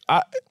 right?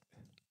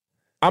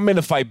 I'm in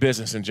the fight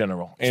business in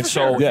general, and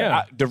so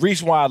the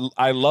reason why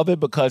I love it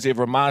because it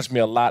reminds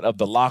me a lot of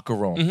the locker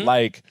room,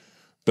 like.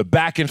 The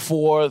back and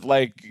forth,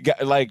 like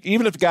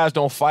even if the guys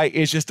don't fight,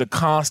 it's just a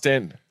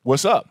constant.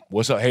 What's up?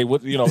 Hey,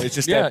 what? It's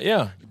just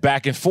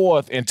back and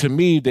forth. And to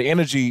me, the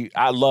energy,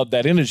 I love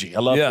that energy.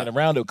 I love being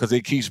around it because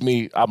it keeps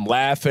me. I'm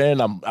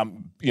laughing.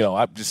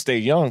 I just stay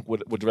young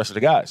with the rest of the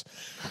guys.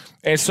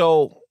 And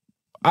so,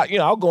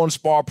 I'll go and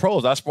spar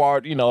pros. I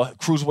sparred,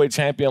 cruiserweight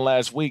champion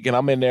last week, and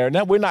I'm in there.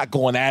 Now we're not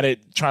going at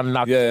it trying to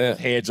knock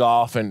heads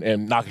off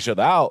and knock each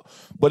other out,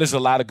 but it's a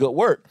lot of good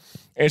work.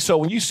 And so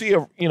when you see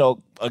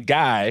a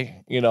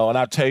guy, and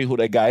I'll tell you who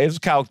that guy is,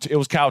 it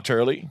was Cal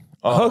Turley.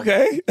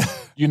 Okay.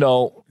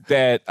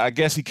 That I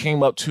guess he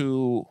came up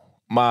to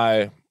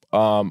my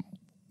one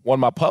of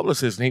my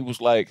publicists and he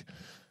was like,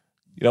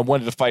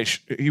 wanted to fight.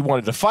 He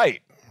wanted to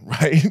fight,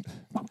 right?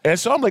 And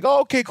so I'm like,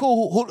 oh, okay,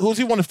 cool. Who's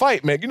he want to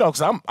fight, man?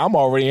 Because I'm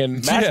already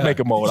in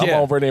matchmaker mode. I'm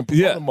already in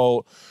promoter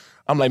mode.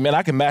 I'm like, man,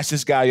 I can match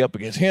this guy up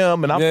against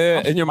him. And I'm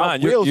in your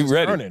mind, you're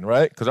ready, turning,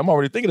 right? Because I'm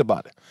already thinking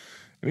about it.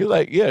 And he's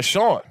like, yeah,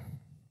 Shawne.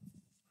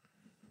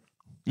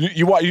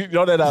 You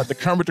know that the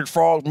Kermit the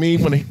Frog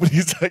meme when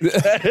he's like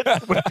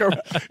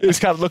that? It's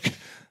kind of looking.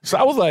 So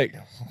I was like,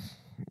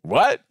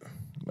 what?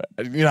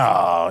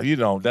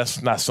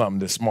 That's not something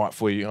that's smart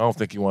for you. I don't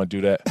think you want to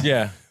do that.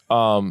 Yeah.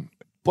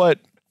 But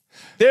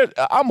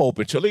I'm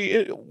open to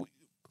it.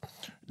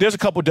 There's a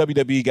couple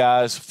WWE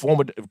guys,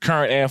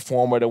 current and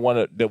former, that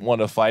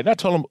want to fight. And I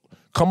told them,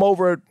 come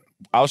over.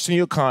 I'll send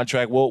you a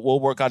contract. We'll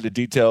work out the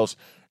details,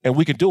 and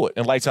we can do it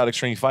in Lights Out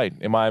Extreme Fighting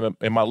in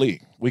my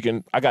league.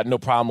 I got no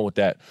problem with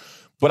that.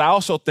 But I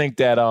also think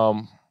that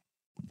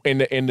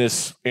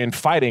in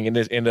fighting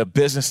in the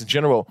business in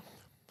general,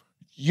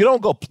 you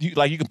don't go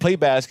you can play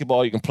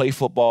basketball, you can play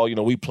football.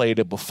 We played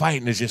it, but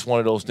fighting is just one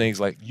of those things.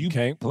 Like you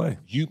can't play.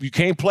 You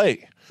can't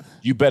play.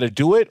 You better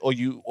do it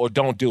or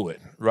don't do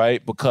it,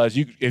 right? Because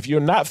if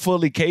you're not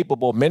fully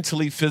capable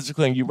mentally,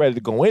 physically, and you're ready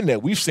to go in there,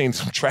 we've seen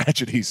some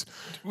tragedies.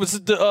 Was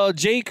it the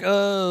Jake,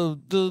 the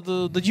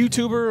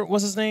YouTuber?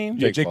 What's his name?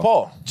 Jake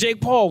Paul. Jake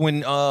Paul.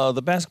 When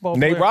the basketball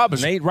Nate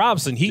player,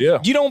 Robinson. You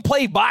don't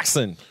play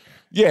boxing.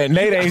 Yeah,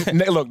 Nate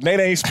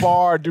ain't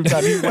sparred. Dude,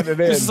 he went in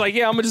there. It's like,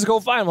 I'm gonna just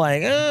go fight. I'm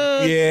like,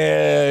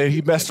 yeah,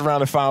 he messed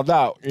around and found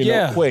out,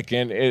 quick.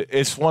 And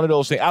it's one of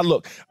those things.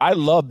 I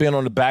love being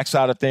on the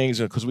backside of things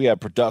because we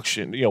have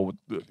production,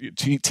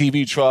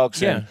 TV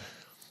trucks. Yeah.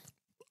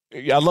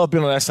 And I love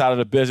being on that side of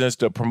the business,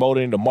 the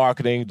promoting, the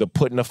marketing, the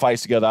putting the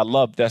fights together. I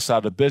love that side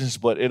of the business,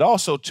 but it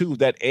also too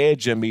that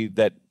edge in me,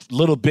 that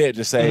little bit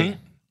to say,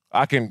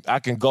 I can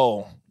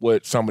go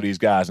with some of these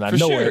guys, and I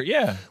know it.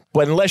 Yeah.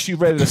 But unless you're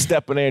ready to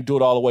step in there and do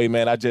it all the way,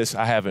 man, I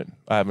haven't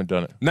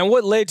done it. Now,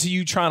 what led to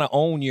you trying to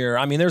own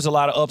there's a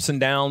lot of ups and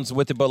downs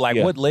with it, but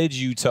what led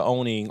you to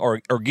owning or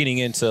getting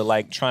into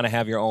trying to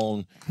have your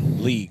own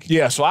league?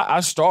 Yeah, so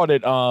I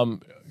started,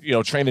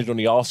 training during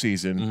the off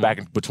season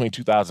back between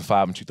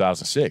 2005 and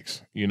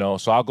 2006.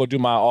 So I'll go do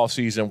my off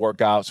season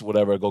workouts,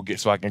 whatever.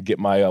 So I can get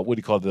my what do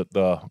you call it,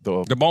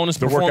 the bonus,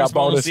 the workout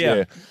bonus.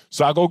 Yeah.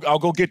 So I'll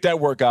go get that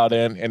workout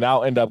in, and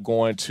I'll end up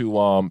going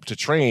to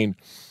train.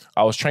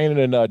 I was training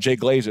in Jay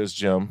Glazer's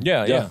gym.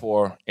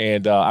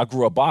 And I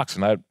grew up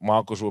boxing. My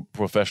uncles were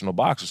professional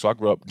boxers, so I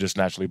grew up just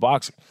naturally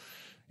boxing.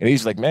 And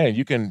he's like, man, I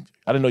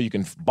didn't know you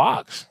can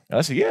box. And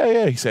I said,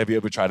 yeah. He said, have you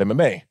ever tried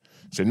MMA? I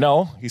said,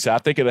 no. He said, I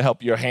think it'll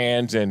help your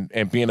hands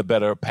and being a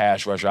better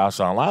pass rusher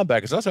outside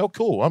linebacker. So I said, oh,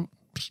 cool. I'm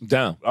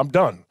done.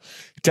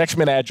 He texted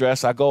me an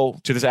address. I go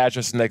to this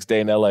address the next day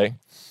in L.A.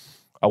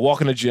 I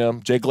walk in the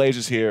gym. Jay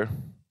Glazer's here.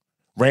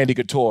 Randy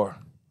Couture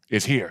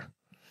is here.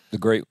 The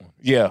great one.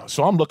 Yeah.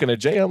 So I'm looking at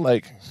Jay. I'm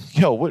like,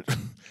 yo, what?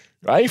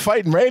 I ain't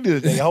fighting Randy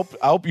today.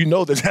 I hope you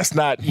know that's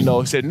not, He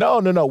said,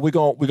 no, we're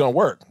gonna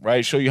work,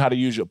 right? Show you how to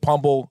use your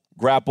pummel,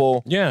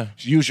 grapple,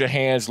 use your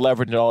hands,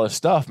 leverage, and all this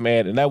stuff,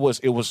 man. And it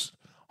was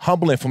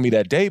humbling for me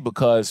that day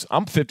because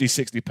I'm 50,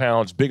 60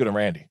 pounds bigger than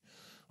Randy.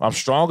 I'm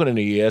stronger than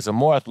he is. I'm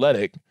more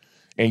athletic.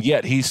 And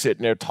yet he's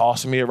sitting there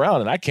tossing me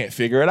around, and I can't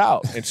figure it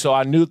out. And so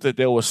I knew that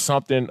there was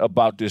something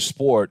about this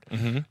sport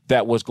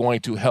that was going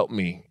to help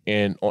me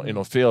in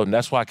the field. And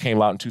that's why I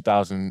came out in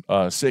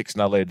 2006,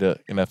 and I led the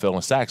NFL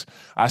in sacks.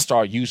 I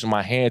started using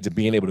my hands and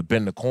being able to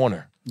bend the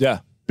corner.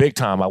 Yeah. Big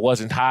time. I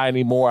wasn't high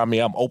anymore. I'm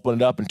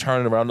opening up and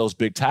turning around those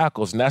big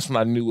tackles. And that's when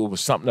I knew it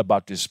was something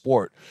about this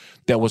sport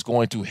that was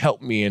going to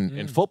help me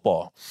in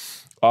football.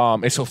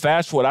 And so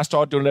fast forward, I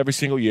started doing it every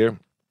single year.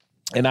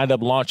 And I ended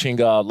up launching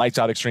Lights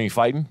Out Extreme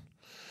Fighting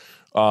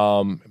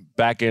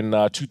back in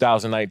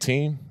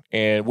 2019.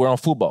 And we're on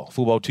Fubo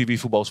TV,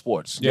 Fubo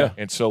Sports. Yeah.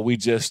 And so we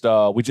just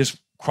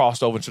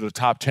crossed over to the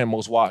top 10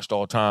 most watched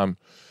all time.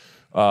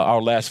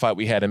 Our last fight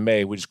we had in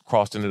May, we just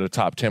crossed into the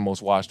top 10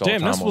 most watched all time.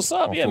 Damn, that's what's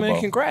up. Yeah, man,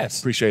 congrats.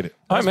 Appreciate it.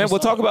 All right, man, we'll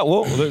talk about,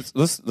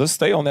 let's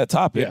stay on that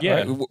topic. Yeah.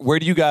 Right? Where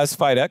do you guys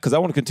fight at? Because I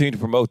want to continue to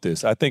promote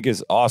this. I think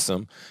it's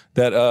awesome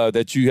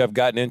that you have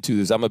gotten into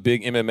this. I'm a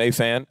big MMA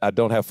fan. I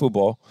don't have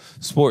football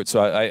sports,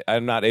 so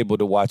I'm not able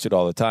to watch it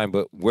all the time.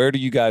 But where do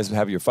you guys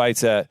have your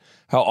fights at?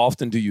 How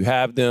often do you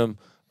have them?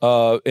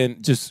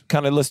 And just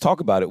kind of let's talk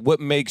about it. What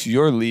makes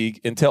your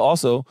league, and tell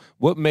also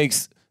what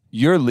makes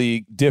your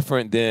league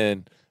different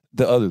than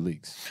the other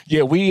leagues?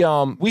 Yeah, we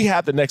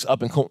have the next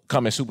up and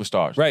coming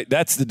superstars. Right,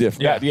 that's the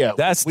difference. Yeah.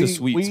 That's the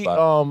sweet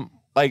spot.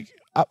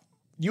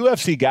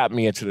 UFC got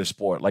me into the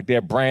sport. Like,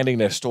 their branding,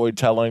 their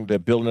storytelling, they're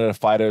building their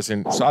fighters.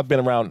 And so I've been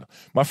around.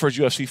 My first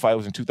UFC fight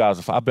was in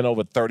 2005. I've been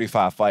over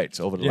 35 fights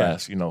over the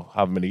last,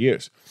 however many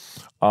years.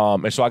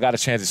 And so I got a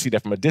chance to see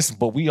that from a distance.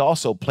 But we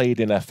also played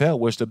NFL,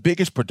 where it's the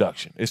biggest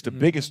production. It's the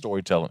biggest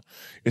storytelling.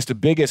 It's the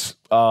biggest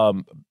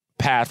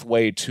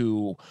pathway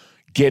to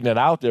getting it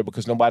out there,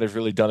 because nobody's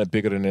really done it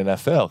bigger than the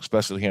NFL,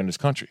 especially here in this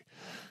country.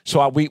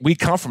 So we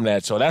come from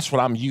that. So that's what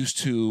I'm used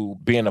to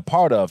being a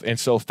part of. And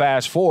so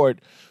fast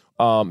forward,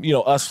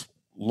 us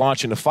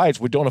launching the fights,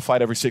 we're doing a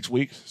fight every 6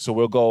 weeks. So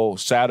we'll go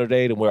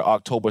Saturday, then we're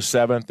October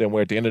 7th, and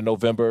we're at the end of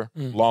November,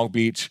 Long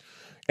Beach.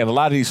 And a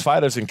lot of these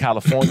fighters in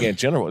California in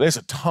general, there's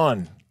a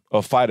ton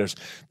of fighters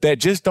that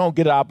just don't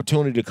get an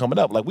opportunity to come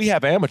up. Like, we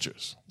have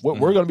amateurs.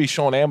 We're going to be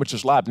showing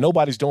amateurs live.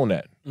 Nobody's doing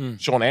that,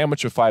 showing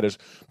amateur fighters,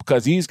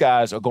 because these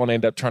guys are going to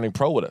end up turning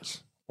pro with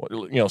us.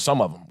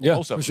 Some of them. Yeah,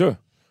 most of them. for sure.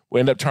 Will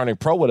end up turning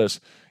pro with us.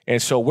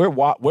 And so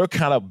we're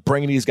kind of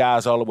bringing these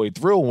guys all the way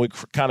through, and we're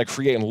kind of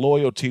creating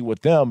loyalty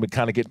with them and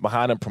kind of getting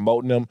behind them,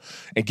 promoting them,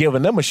 and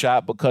giving them a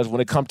shot, because when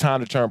it comes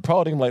time to turn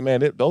pro, they're like,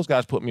 man, those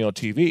guys put me on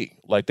TV.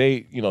 Like,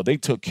 they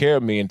took care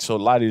of me. And so a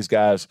lot of these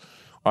guys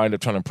are end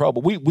up turning pro.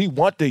 But we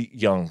want the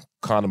young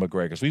Conor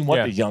McGregors. We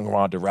want the young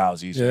Ronda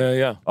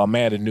Rouseys.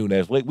 Amanda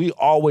Nunes. We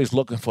always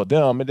looking for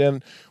them. And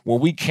then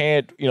when we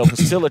can't,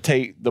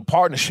 facilitate the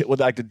partnership with,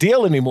 like, the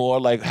deal anymore,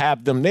 like,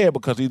 have them there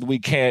because either we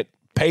can't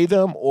pay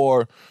them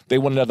or they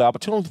want another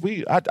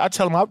opportunity, I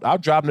tell them I'll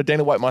drive them to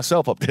Dana White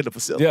myself up to the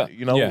facility.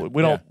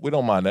 We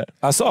don't mind that.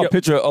 I saw a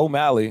picture of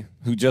O'Malley,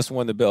 who just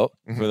won the belt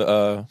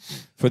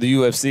for the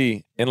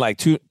UFC in like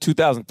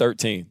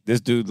 2013.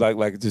 This dude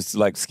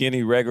like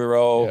skinny, regular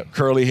old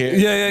curly hair.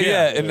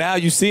 Yeah. And now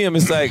you see him,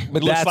 it's like,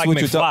 but that's like what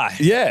you're McFly.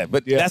 talking. Yeah,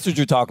 but that's what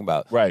you're talking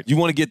about. Right. You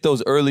want to get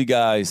those early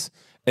guys,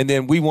 and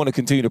then we want to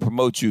continue to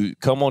promote you.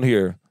 Come on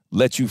here,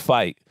 let you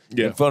fight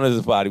in front of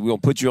this body. We're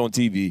gonna put you on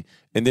TV,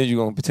 and then you're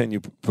gonna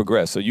continue to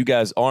progress. So you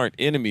guys aren't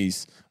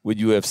enemies with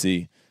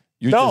UFC.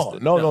 No,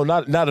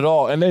 not at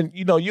all. And then,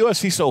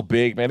 UFC's so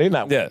big, man. They're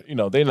not,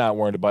 they're not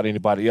worried about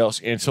anybody else.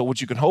 And so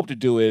what you can hope to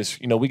do is,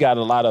 we got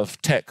a lot of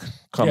tech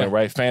coming,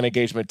 right? Fan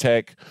engagement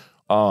tech,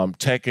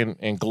 tech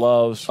and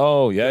gloves.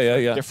 Oh,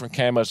 yeah. Different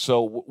cameras.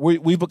 So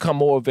we become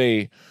more of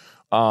a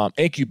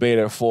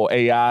incubator for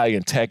AI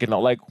and tech, and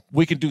like,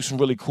 we can do some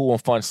really cool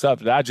and fun stuff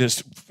that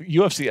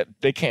UFC,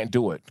 they can't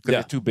do it because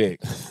they're too big.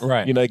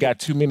 Right. They got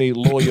too many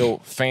loyal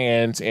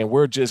fans, and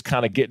we're just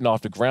kind of getting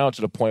off the ground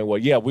to the point where,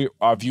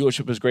 our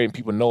viewership is great and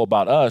people know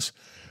about us,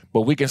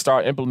 but we can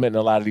start implementing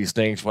a lot of these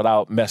things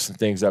without messing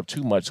things up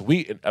too much.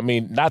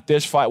 Not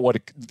this fight.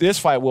 This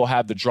fight will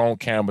have the drone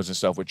cameras and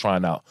stuff we're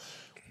trying out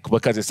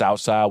because it's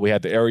outside. We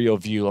have the aerial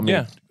view.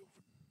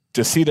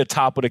 To see the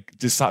top of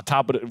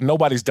the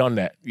nobody's done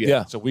that yet.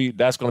 Yeah. So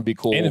that's going to be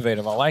cool.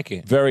 Innovative. I like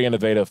it. Very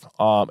innovative.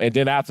 And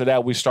then after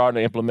that, we're starting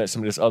to implement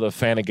some of this other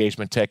fan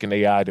engagement tech and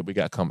AI that we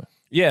got coming.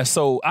 Yeah,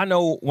 so I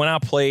know when I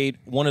played,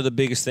 one of the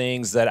biggest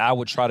things that I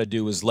would try to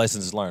do is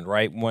lessons learned,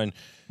 right? When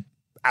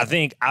I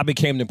think I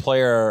became the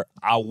player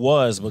I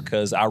was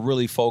because I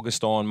really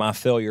focused on my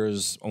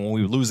failures when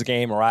we would lose a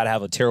game or I'd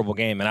have a terrible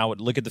game. And I would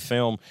look at the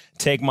film,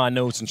 take my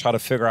notes, and try to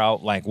figure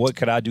out, like, what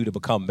could I do to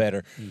become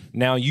better?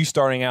 Now, you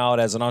starting out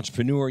as an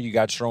entrepreneur, you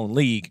got your own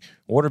league.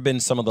 What have been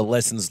some of the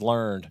lessons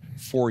learned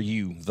for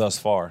you thus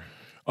far?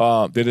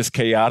 That is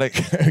chaotic.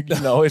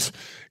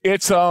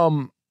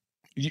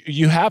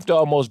 You have to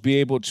almost be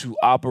able to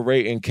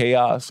operate in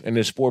chaos in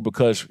this sport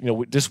because,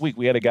 this week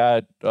we had a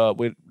guy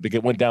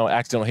that went down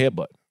accidental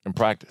headbutt in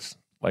practice.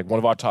 Like, one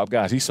of our top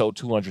guys, he sold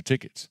 200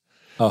 tickets.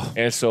 Oh.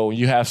 And so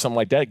you have something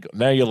like that.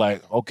 Now you're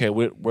like, okay,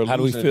 we're how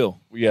do we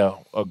feel? Yeah,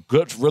 a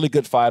really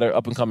good fighter,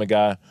 up and coming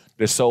guy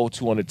that sold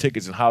 200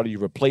 tickets, and how do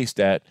you replace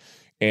that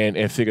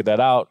and figure that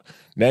out?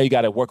 Now you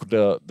got to work with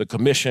the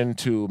commission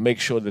to make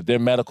sure that their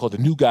the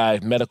new guy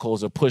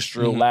medicals are pushed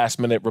through, last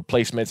minute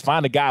replacements.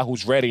 Find a guy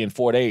who's ready in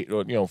 4 to 8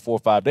 or 4 or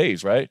 5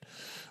 days, right?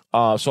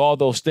 So all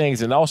those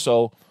things, and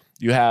also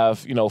you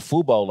have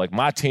Fubo. Like,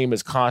 my team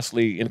is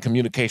constantly in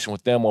communication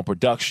with them on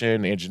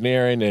production,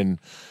 engineering, and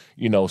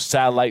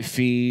satellite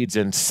feeds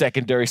and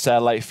secondary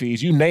satellite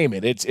feeds. You name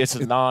it. It's a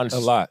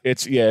lot.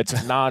 It's a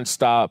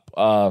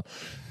nonstop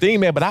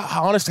thing, man. But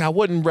honestly, I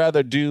wouldn't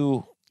rather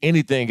do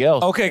anything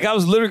else. Okay, I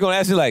was literally going to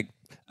ask you, like,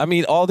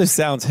 all this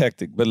sounds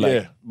hectic, but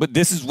but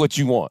this is what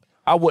you want.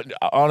 I wouldn't,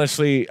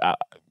 honestly,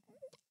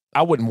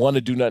 I wouldn't want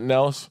to do nothing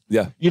else.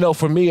 Yeah.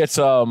 For me, it's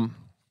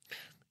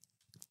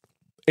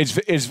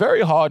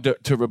very hard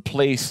to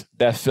replace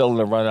that feeling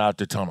of running out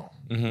the tunnel.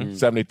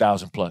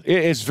 70,000 plus.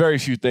 It's very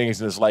few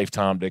things in this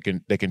lifetime that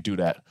can do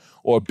that.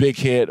 Or a big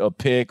hit, or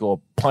pick,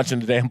 or punching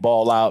the damn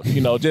ball out.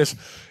 Just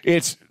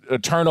it's a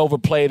turnover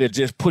play that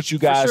just puts you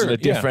guys in a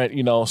different,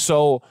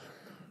 So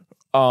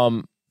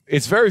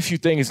it's very few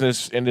things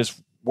in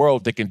this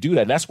world that can do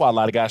that. And that's why a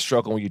lot of guys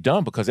struggle when you're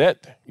done, because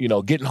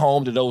getting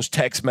home to those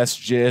text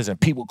messages and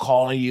people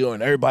calling you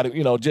and everybody,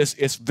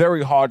 it's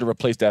very hard to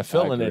replace that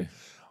feeling. And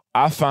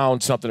I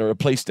found something to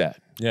replace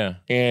that. Yeah.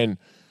 And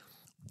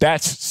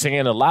that's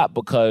saying a lot,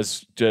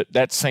 because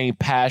that same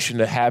passion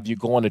to have you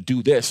going to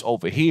do this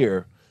over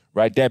here,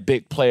 right? That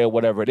big player,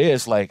 whatever it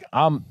is, like,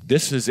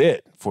 this is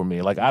it for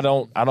me. Like, I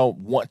don't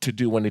want to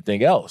do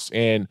anything else.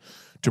 And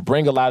to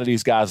bring a lot of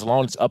these guys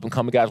along, it's up and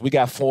coming guys. We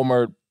got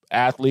former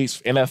athletes,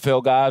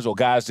 NFL guys, or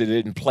guys that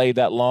didn't play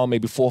that long,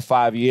 maybe 4 or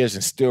 5 years,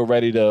 and still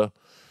ready to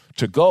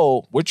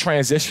go. We're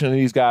transitioning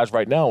these guys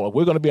right now.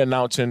 We're going to be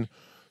announcing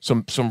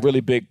some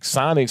really big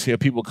signings here.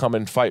 People come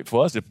and fight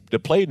for us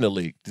that played in the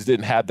league, that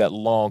didn't have that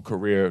long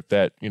career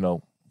that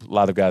a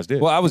lot of guys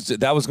did. Well,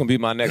 that was going to be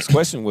my next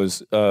question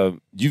was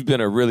you've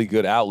been a really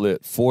good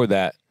outlet for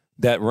that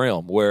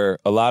realm where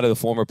a lot of the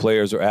former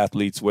players or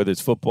athletes, whether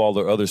it's football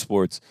or other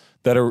sports,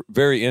 that are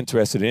very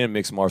interested in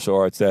mixed martial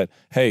arts that,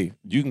 hey,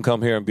 you can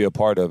come here and be a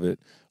part of it.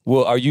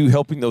 Well, are you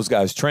helping those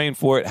guys train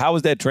for it? How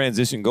is that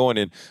transition going?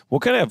 And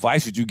what kind of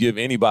advice would you give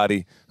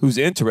anybody who's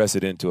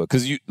interested into it?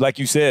 Because like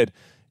you said,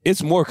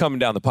 it's more coming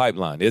down the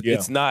pipeline.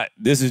 It's not,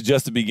 this is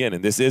just the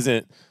beginning. This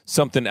isn't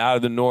something out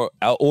of the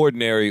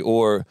ordinary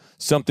or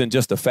something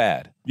just a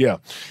fad. Yeah.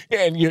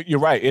 And you're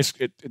right.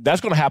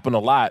 That's going to happen a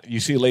lot. You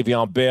see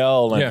Le'Veon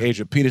Bell and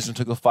Adrian Peterson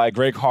took a fight.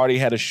 Greg Hardy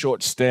had a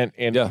short stint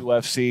in the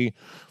UFC.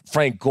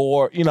 Frank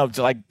Gore,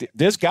 like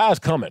this guy's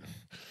coming.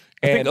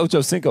 And I think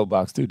Ocho Cinco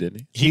boxed too,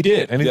 didn't he? He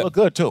did. And he looked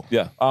good too.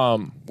 Yeah.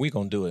 We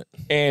going to do it.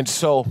 And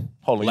so,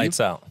 hold on. Lights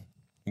out.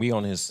 We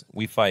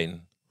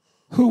fighting.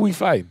 Who we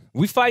fighting?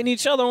 We fighting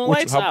each other on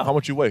lights out. How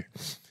much you weigh?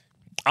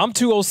 I'm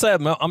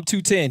 207. I'm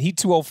 210. He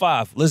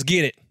 205. Let's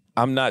get it.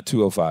 I'm not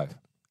 205.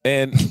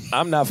 And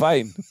I'm not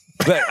fighting.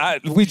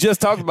 But we just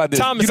talked about this.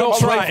 Thomas, you don't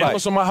play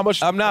fight. How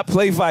much? I'm not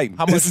play fighting.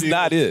 This is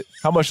not it.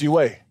 How much do you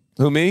weigh?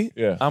 Who, me?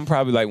 Yeah. I'm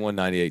probably like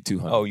 198,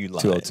 200. Oh, you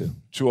lied. 202.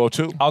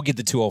 202? I'll get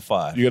the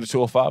 205. You get a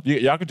 205?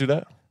 Y'all can do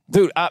that.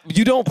 Dude,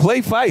 you don't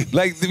play fight.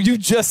 Like, you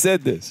just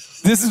said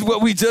this. This is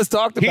what we just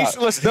talked about.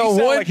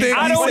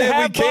 I don't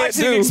have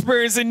boxing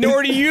experience, and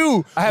nor do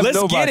you. I have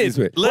no boxing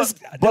experience.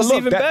 But look,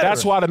 even better.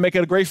 That's why to make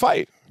it a great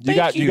fight. You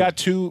got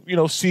two,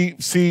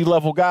 C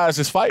level guys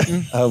that's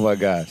fighting. Oh my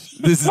gosh.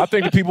 I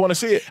think that people want to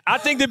see it. I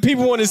think that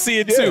people want to see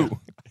it too.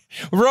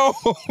 Bro,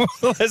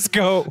 let's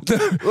go.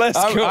 Let's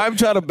go. I'm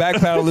trying to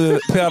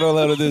paddle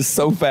out of this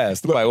so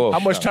fast. Like, whoa, how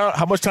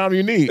much time do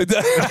you need?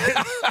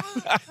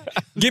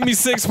 Give me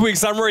 6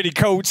 weeks. I'm ready,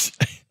 coach.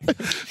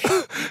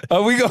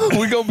 Are we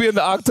gonna be in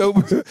the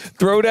October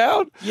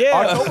throwdown? Yeah.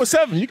 October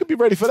 7th. You could be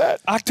ready for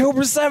that.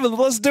 October 7th.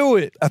 Let's do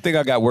it. I think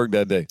I got work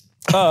that day.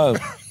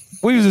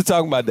 We was just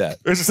talking about that.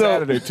 It's a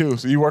Saturday too.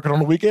 So you working on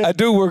the weekend? I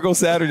do work on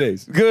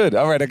Saturdays. Good.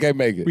 All right, I can't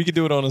make it. We could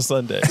do it on a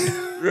Sunday.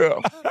 Yeah.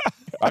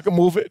 I can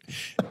move it.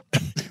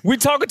 We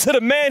talking to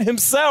the man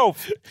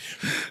himself.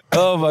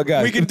 Oh my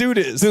God. We can do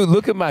this. Dude,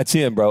 look at my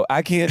chin, bro.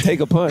 I can't take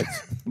a punch.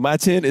 My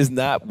chin is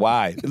not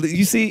wide.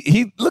 You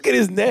see, look at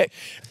his neck.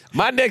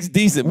 My neck's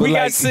decent. But we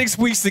got 6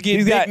 weeks to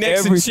get big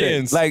necks and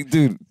chins. Like,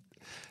 dude,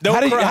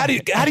 how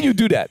do you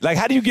do that? Like,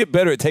 how do you get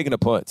better at taking a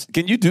punch?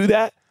 Can you do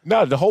that?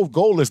 No, the whole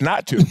goal is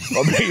not to.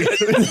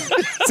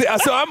 See,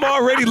 so I'm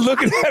already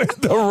looking at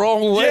it the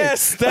wrong way.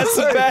 Yes, that's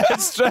a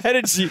bad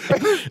strategy.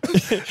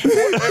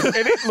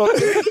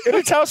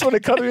 Anytime someone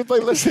comes to me and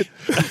like, listen,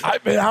 I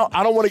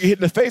don't want to get hit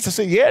in the face. I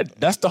say, yeah,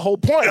 that's the whole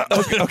point.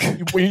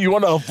 Okay. When you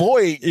want to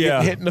avoid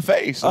getting hit in the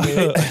face. I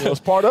mean,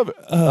 it's part of it.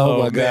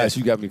 Oh my gosh,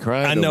 you got me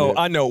crying.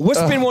 I know.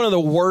 What's been one of the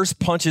worst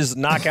punches,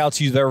 knockouts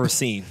you've ever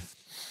seen?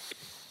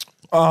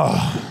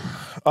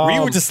 Where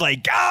you were just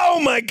like, oh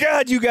my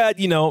God, you got,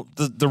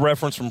 the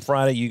reference from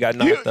Friday, you got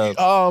knocked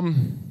up.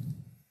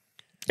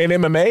 In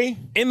MMA?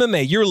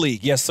 MMA, your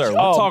league, yes, sir. We're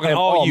talking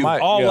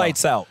all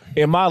lights out.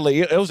 In my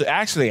league, it was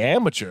actually an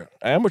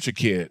amateur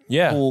kid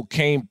who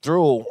came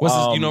through. What's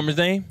his, you know his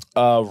name?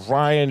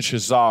 Ryan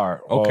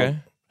Shazar. Okay.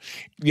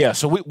 Yeah,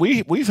 so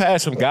we've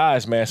had some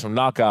guys, man, some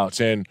knockouts,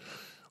 and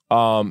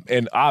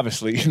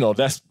obviously,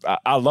 that's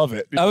I love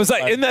it. I was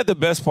like, isn't that the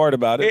best part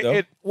about it,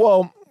 though?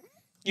 Well,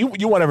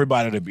 you want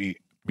everybody to be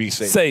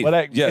safe.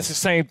 But it's the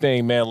same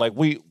thing, man. Like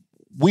we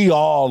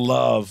all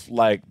love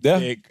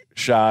big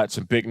shots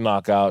and big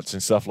knockouts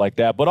and stuff like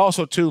that. But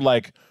also too,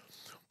 like,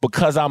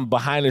 because I'm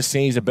behind the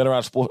scenes and been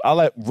around sports, I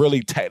like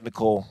really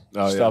technical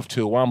stuff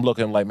too, where I'm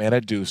looking like, man,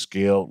 that dude's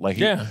skilled. Like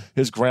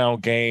his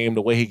ground game,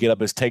 the way he get up,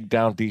 his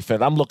takedown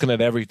defense. I'm looking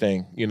at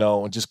everything,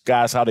 and just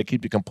guys, how they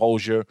keep your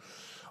composure.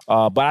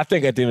 But I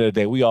think at the end of the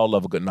day, we all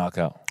love a good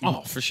knockout.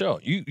 Oh, for sure.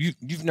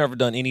 You've never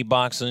done any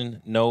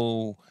boxing,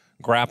 no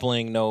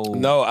grappling, no.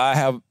 I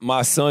have.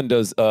 My son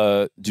does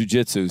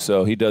jiu-jitsu,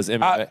 so he does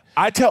MMA.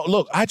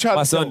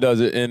 My son does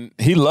it, and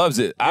he loves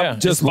it. I've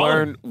just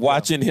learned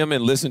watching him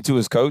and listen to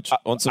his coach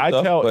on some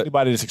stuff. I tell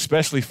anybody this,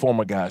 especially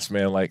former guys,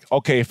 man, like,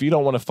 okay, if you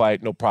don't want to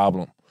fight, no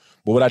problem.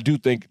 But what I do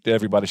think that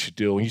everybody should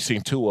do, and you've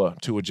seen Tua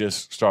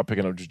just start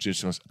picking up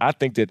jiu-jitsu, I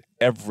think that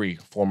every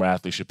former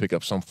athlete should pick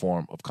up some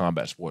form of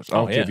combat sports. I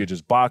don't care if you're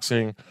just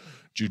boxing,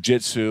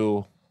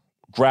 jiu-jitsu,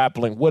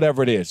 grappling,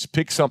 whatever it is.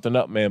 Pick something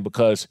up, man,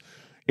 because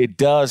it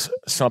does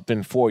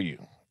something for you.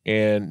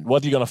 And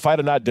whether you're going to fight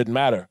or not doesn't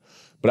matter.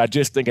 But I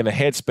just think in the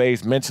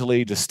headspace,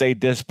 mentally, to stay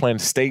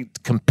disciplined, stay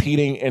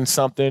competing in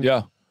something,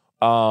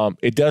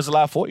 it does a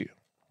lot for you.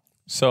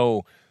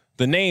 So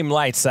the name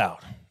Lights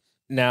Out.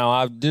 Now,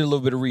 I did a little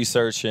bit of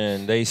research,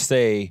 and they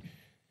say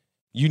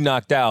you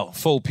knocked out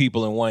 4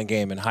 people in one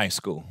game in high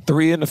school.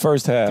 3 in the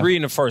first half. 3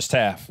 in the first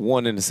half.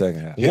 1 in the second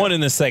half. 1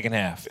 in the second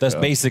half. That's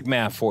basic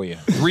math for you.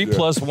 3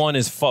 plus 1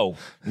 is 4.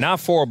 Not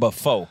 4, but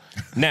 4.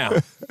 Now,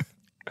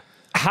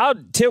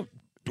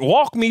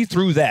 Walk me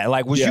through that.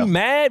 Like, was you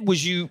mad?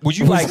 Was you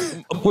like,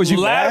 was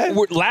you mad?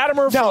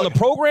 Latimer from the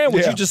program?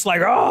 Was you just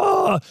like,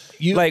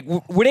 like,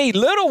 were they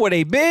little? Were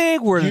they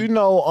big? You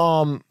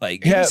know,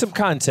 like, give me some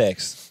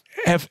context.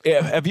 Have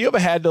you ever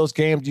had those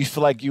games you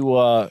feel like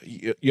you're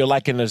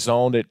like in a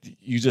zone that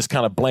you just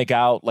kind of blank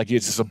out, like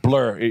it's just a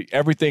blur?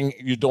 Everything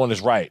you're doing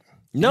is right.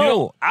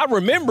 No, I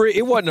remember it.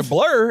 It wasn't a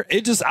blur.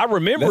 It just, I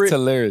remember That's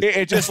hilarious.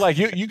 It just like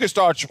you can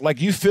start,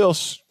 like you feel,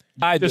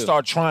 I just do.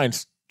 start trying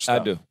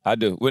stuff. I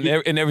do.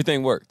 And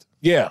everything worked.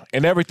 Yeah,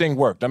 and everything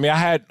worked. I mean, I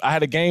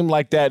had a game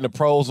like that in the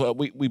pros.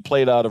 We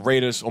played the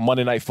Raiders on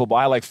Monday Night Football.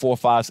 I had like 4 or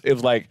 5. It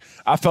was like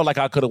I felt like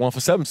I could have won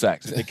for 7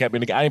 sacks. They kept me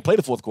in the game. I didn't play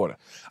the fourth quarter.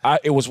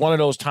 It was one of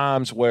those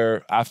times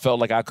where I felt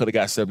like I could have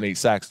got 7, 8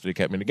 sacks if they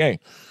kept me in the game.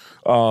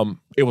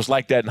 It was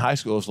like that in high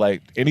school. It was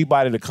like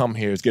anybody to come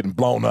here is getting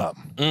blown up.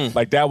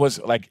 Like that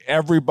was like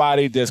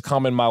everybody that's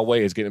coming my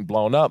way is getting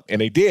blown up,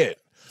 and they did.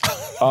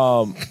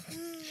 And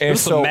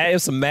it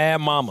was some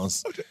mad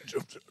mamas.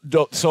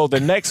 So the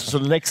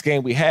next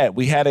game we had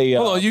a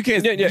Hold on, you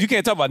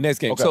can't talk about next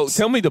game. Okay. So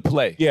tell me the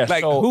play. Yeah,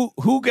 like so,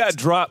 who got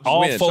dropped? All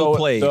when? 4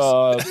 plays.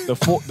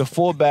 The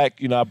fullback,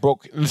 I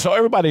broke. So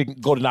everybody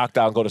go to knock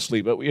down and go to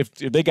sleep. But if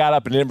they got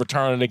up and then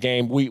returned in the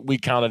game, we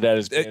counted that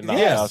as being knocked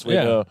out. So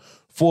the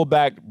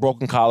fullback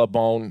broken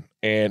collarbone,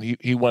 and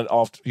he went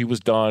off. He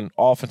was done.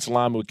 Offensive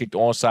lineman would kick the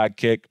onside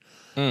kick.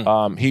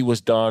 He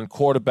was done.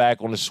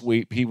 Quarterback on the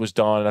sweep, he was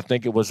done. And I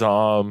think it was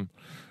a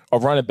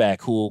running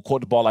back who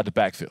caught the ball out the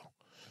backfield.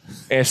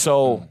 And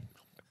so,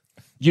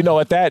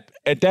 at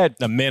that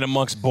The men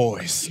amongst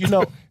boys.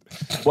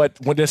 but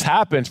when this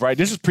happens, right,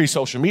 this is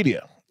pre-social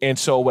media. And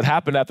so what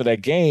happened after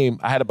that game,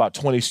 I had about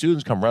 20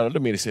 students come running to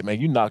me and say, man,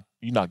 you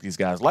knocked these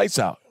guys' lights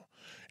out.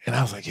 And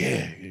I was like,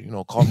 yeah,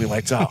 call me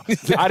lights out.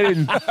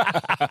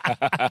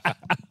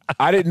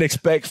 I didn't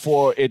expect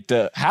for it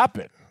to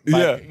happen.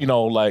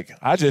 Like,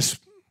 I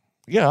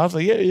was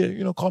like,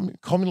 yeah,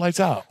 call me lights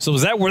out. So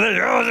was that where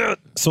they?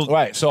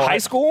 So high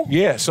school?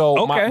 Yeah. So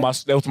Okay.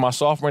 that was my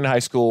sophomore in high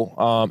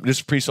school. This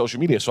is pre-social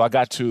media. So I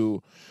got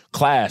to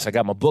class. I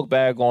got my book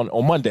bag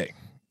on Monday,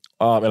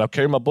 and I'm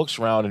carrying my books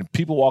around, and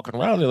people walking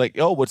around. They're like,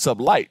 "Yo, what's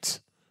up,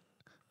 lights?"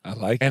 I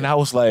like And I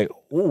was like,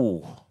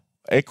 "Ooh,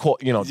 it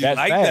caught that's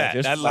like fast. that.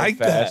 This I was like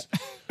fast."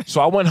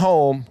 So I went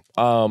home,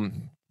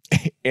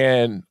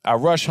 and I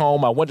rushed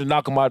home. I went to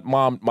knock on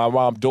my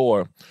mom's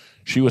door.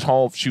 She was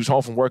home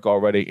from work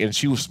already, and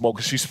she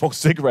smoked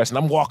cigarettes, and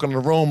I'm walking in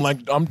the room like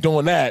I'm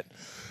doing that.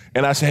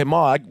 And I said, "Hey,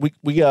 Ma,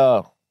 we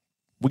got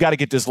to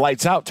get this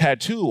lights out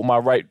tattoo on my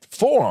right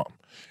forearm."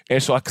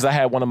 And so, because I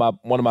had one of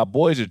my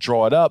boys to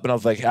draw it up, and I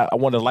was like, "I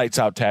want a lights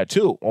out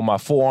tattoo on my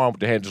forearm with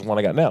the hand, just one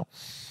I got now."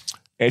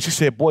 And she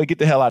said, "Boy, get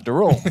the hell out the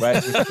room!"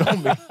 Right?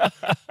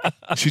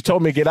 She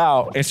told me to get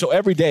out, and so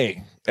every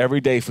day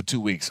for 2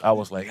 weeks, I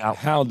was like,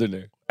 hounding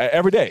her.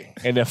 Every day.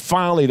 And then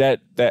finally that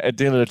at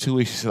the end of the 2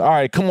 weeks, she said, all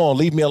right, come on,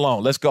 leave me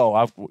alone. Let's go.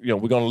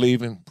 We're going to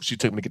leave. And she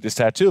took me to get this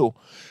tattoo.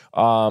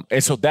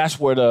 And so that's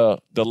where the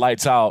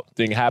lights out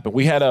thing happened.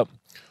 We had a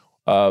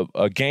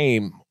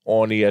game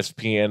on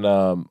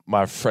ESPN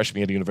my freshman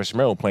year at the University of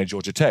Maryland playing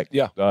Georgia Tech.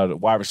 Yeah. The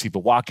wide receiver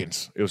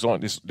Watkins. It was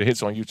the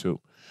hits on YouTube.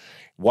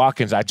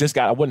 Watkins, I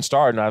wasn't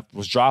starting. I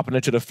was dropping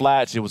into the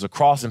flats. It was a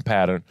crossing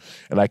pattern.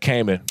 And I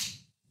came in.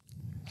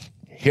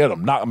 Hit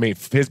him.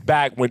 His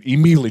back went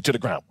immediately to the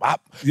ground.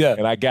 Whop. Yeah.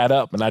 And I got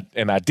up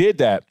and I did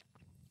that.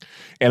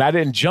 And I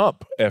didn't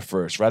jump at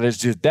first, right? It's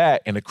just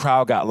that. And the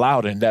crowd got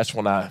louder, and that's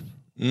when I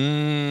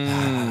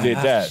did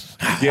that.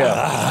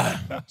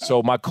 Yeah.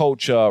 So my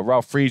coach,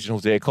 Ralph Friedgen, who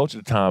was the head coach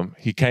at the time,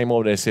 he came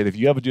over there and said, if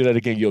you ever do that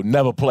again, you'll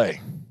never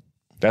play.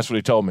 That's what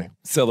he told me.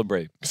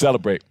 Celebrate.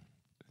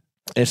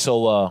 And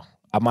so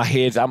my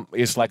head's,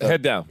 it's like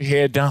head down.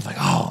 Head down. Like,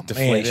 oh,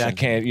 man, I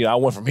can't, I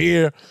went from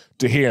here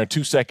to here in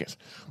 2 seconds.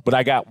 But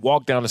I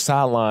walked down the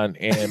sideline,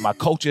 and my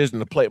coaches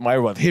and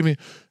everyone hit me.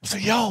 I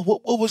said, yo,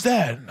 what was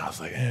that? And I was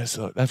like, yeah,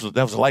 so that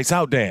was a lights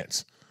out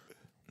dance.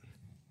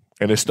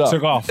 And it stuck.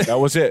 Took off. That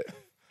was it.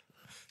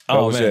 That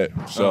was man. it.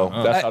 So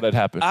that's how that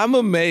happened. I'm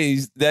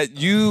amazed that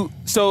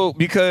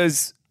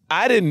because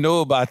I didn't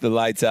know about the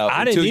lights out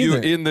I until didn't you were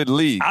either. in the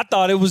league. I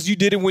thought you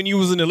did it when you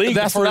was in the league.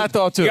 That's what I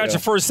thought too. You got your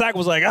first sack.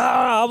 Was like,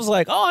 I was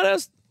like, oh,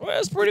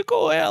 that's pretty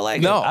cool. Yeah, I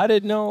like it. I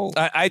didn't know.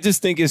 I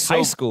just think it's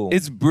High school.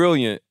 It's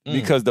brilliant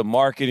because the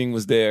marketing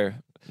was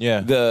there.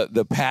 Yeah.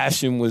 The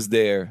passion was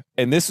there.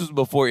 And this was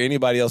before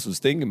anybody else was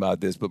thinking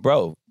about this. But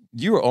bro,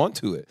 you were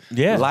onto it.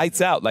 Yeah.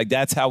 Lights out. Like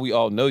that's how we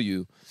all know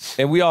you.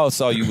 And we all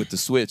saw you with the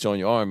switch on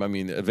your arm. I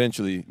mean,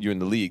 eventually you're in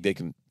the league. They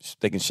can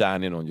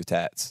shine in on your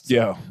tats. So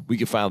Yeah. we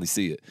can finally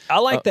see it. I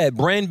like that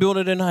brand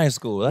building in high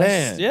school.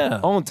 That's, yeah.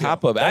 On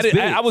top of it.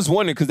 I was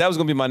wondering because that was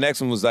going to be my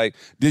next one was like,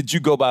 did you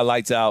go by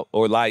lights out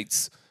or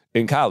lights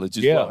in college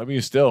as well? I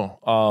mean, still.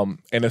 And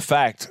in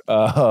fact,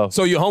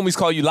 So your homies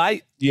call you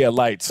Light? yeah,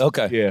 lights.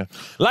 Okay. Yeah.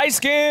 Light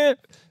skin.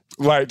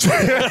 Lights.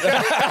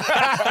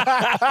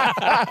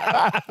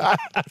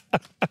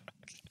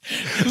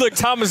 Look,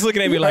 Thomas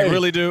looking at me like,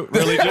 really, dude?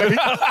 Really, dude?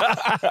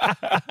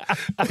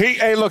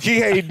 He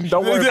hating.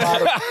 Don't worry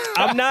about it.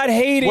 I'm not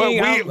hating.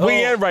 Well,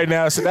 we in right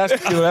now, so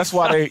that's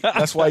why he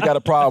got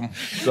a problem.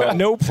 So.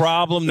 No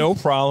problem.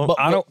 But,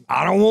 I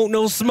don't want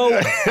no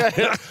smoke.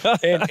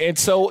 and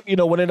so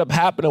what ended up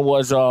happening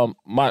was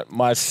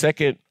my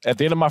second, at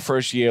the end of my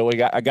first year,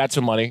 I got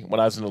some money when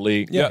I was in the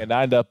league, and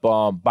I ended up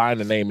buying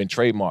the name and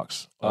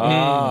trademarks.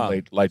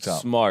 Lights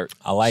Out. Smart.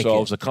 I like it. So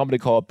it was a company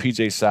called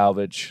PJ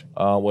Salvage,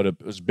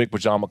 it was a big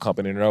pajama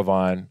company in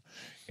Irvine.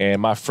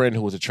 And my friend,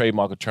 who was a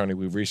trademark attorney,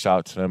 we reached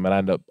out to them, and I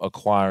ended up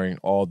acquiring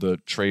all the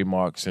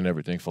trademarks and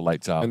everything for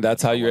Lights Out. And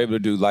that's how you're able to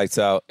do Lights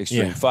Out,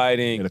 Extreme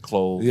Fighting, and the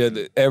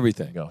clothes,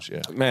 everything else.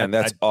 Yeah, man,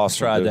 that's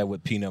awesome. I tried that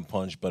with Peanut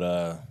Punch,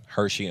 but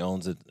Hershey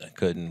owns it. I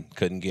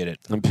couldn't get it.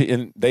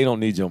 And they don't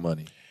need your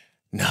money.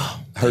 No,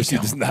 Hershey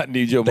does not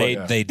need your money.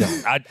 They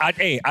don't.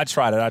 I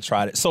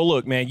tried it. So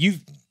look, man,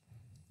 you've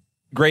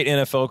great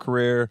NFL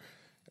career,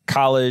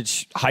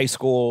 college, high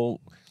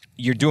school.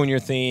 You're doing your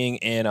thing,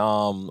 and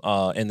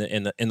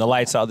in the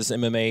Lights Out, this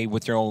MMA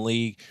with your own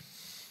league.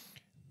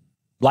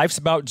 Life's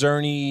about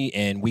journey,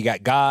 and we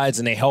got guides,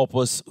 and they help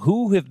us.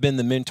 Who have been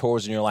the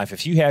mentors in your life?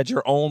 If you had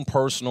your own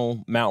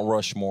personal Mount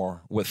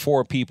Rushmore with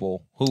 4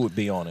 people, who would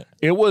be on it?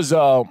 It was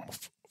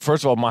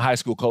first of all, my high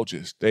school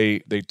coaches. They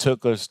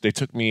took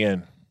me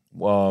in.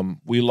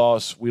 We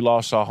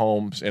lost our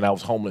homes, and I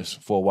was homeless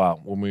for a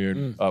while when we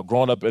were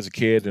growing up as a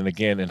kid, and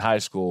again in high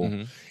school.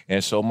 Mm-hmm.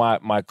 And so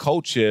my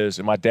coaches,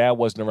 and my dad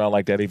wasn't around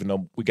like that, even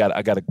though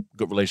I got a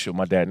good relationship with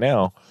my dad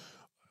now.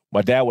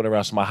 My dad wasn't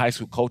around, so my high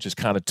school coaches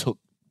kind of took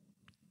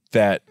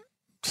that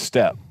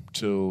step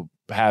to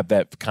have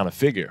that kind of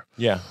figure.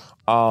 Yeah.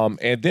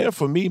 And then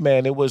for me,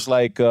 man, it was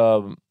like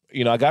I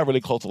got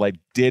really close to like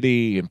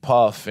Diddy and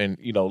Puff, and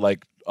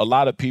like a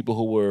lot of people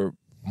who were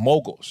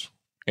moguls.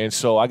 And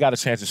so I got a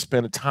chance to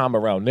spend the time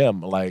around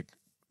them, like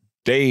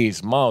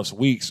days, months,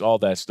 weeks, all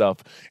that stuff,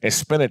 and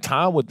spending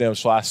time with them.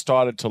 So I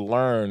started to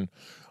learn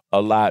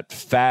a lot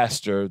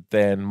faster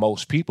than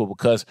most people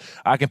because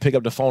I can pick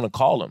up the phone and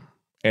call them.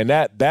 And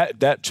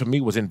that to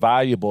me was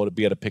invaluable to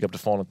be able to pick up the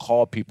phone and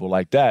call people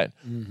like that.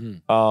 Mm-hmm.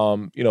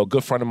 A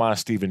good friend of mine,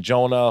 Stephen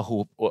Jonah,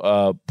 who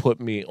put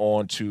me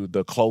onto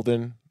the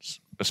clothing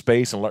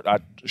space and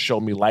showed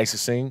me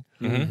licensing.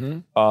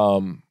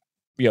 Mm-hmm.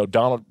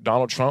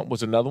 Donald Trump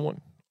was another one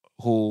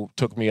who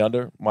took me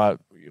under.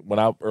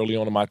 Early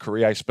on in my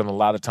career, I spent a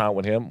lot of time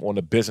with him on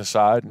the business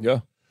side.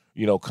 Yeah.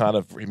 He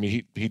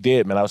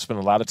did, man. I was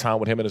spending a lot of time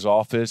with him in his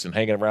office and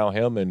hanging around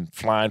him and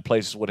flying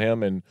places with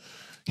him. And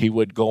he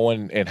would go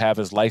in and have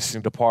his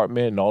licensing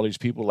department and all these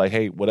people like,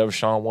 hey, whatever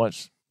Shawne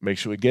wants, make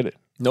sure we get it.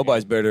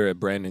 Nobody's better at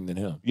branding than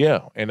him.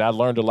 Yeah. And I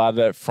learned a lot of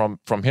that from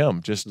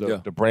him, just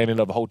the branding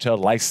of the hotel,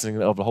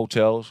 licensing of the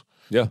hotels.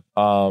 Yeah.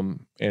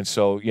 And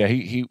so,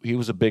 he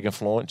was a big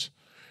influence.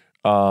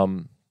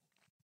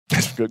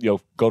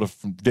 Go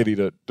from Diddy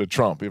to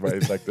Trump, right?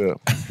 It's like the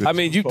I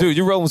mean,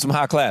 you're rolling with some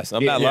high class.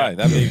 I'm not lying.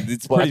 I mean,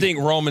 it's I think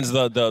Roman's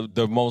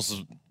the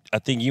most. I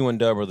think you and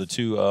Dub are the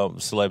 2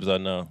 celebs I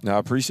know. No, I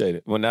appreciate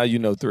it. Well, now you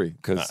know 3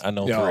 because I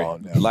know 3.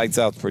 No. Lights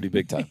Out's pretty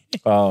big time.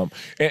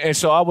 And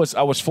so I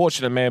was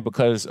fortunate, man,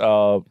 because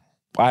I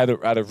had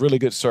a really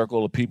good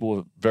circle of people who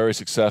were very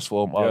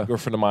successful. A good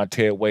friend of mine,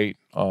 Ted Waite,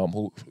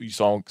 who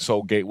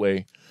sold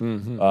Gateway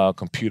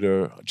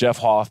Computer. Jeff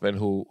Hoffman,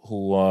 who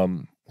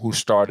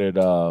started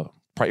it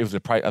was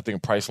I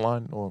think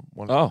Priceline or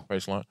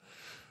Priceline.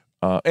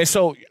 And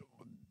so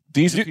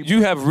these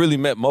you have really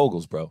met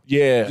moguls, bro.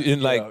 Yeah.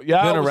 And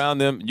been around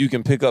them, you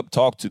can pick up,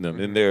 talk to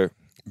them, and they're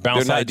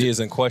bounce ideas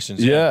and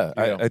questions. Yeah.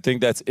 I think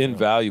that's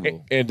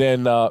invaluable. And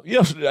then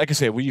like I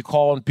said, when you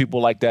call on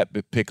people like that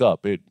to pick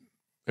up, it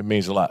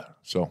means a lot.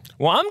 So,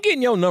 well, I'm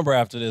getting your number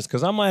after this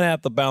because I might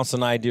have to bounce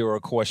an idea or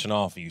a question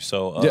off you.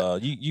 So,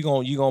 you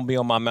gonna be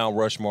on my Mount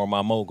Rushmore,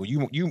 my mogul.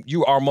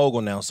 You are mogul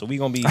now, so we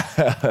gonna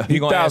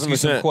ask you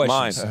some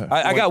questions.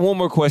 I got one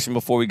more question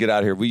before we get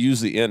out of here. We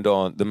usually end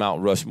on the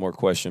Mount Rushmore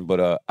question,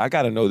 but I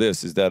got to know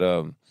this: is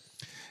there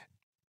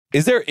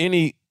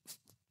any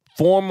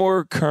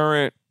former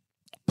current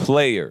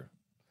player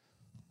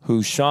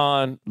who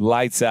Shawne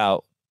Lights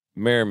Out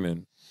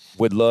Merriman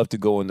would love to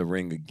go in the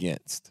ring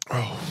against?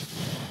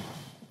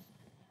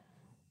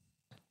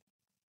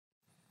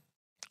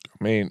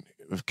 I mean,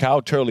 if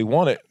Kyle Turley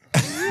won it,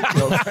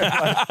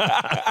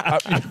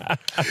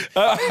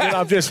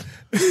 I'm just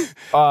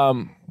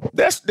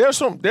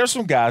there's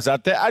some guys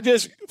out there.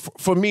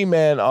 For me,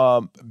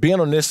 man,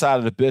 being on this side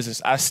of the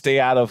business, I stay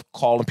out of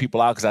calling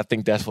people out because I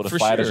think that's for the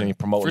fighters and you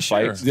promote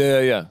fights.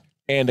 Yeah.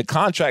 And the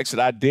contracts that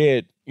I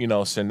did,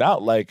 send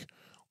out, like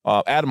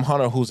Adam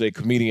Hunter, who's a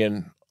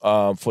comedian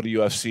for the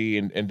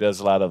UFC and does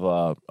a lot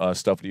of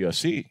stuff for the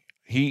UFC.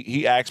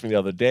 He asked me the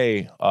other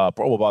day,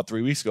 probably about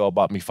 3 weeks ago,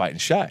 about me fighting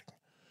Shaq.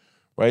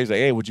 Right? He's like,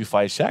 hey, would you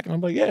fight Shaq? And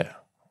I'm like, yeah,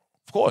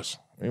 of course.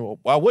 I mean, well,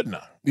 why wouldn't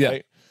I? Yeah.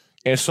 Right?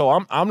 And so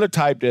I'm the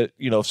type that,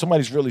 if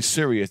somebody's really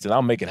serious, then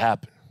I'll make it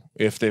happen.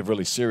 if they're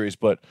really serious.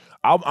 But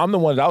I'm the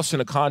one that I'll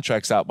send the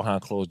contracts out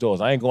behind closed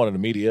doors. I ain't going to the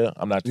media.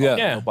 I'm not talking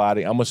to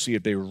nobody. I'm gonna see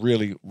if they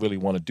really, really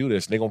want to do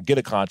this. And they're gonna get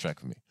a contract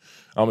from me.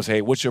 I'm gonna say,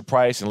 hey, what's your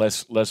price, and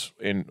let's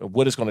and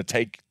what it's gonna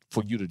take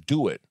for you to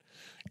do it.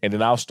 And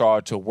then I'll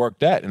start to work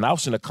that, and I'll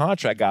send a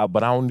contract out,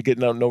 but I don't get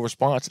no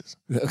responses.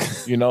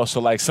 You know, so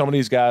like some of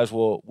these guys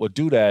will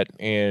do that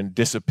and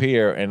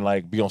disappear and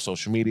like be on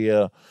social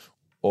media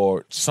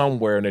or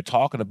somewhere, and they're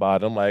talking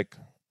about it. I'm like,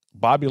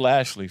 Bobby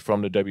Lashley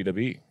from the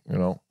WWE, you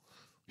know,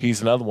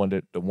 he's another one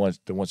that wants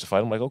to fight.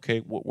 I'm like, okay,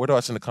 where do I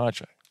send the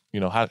contract? You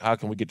know, how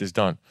can we get this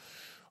done?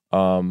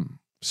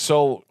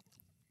 So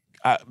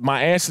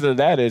my answer to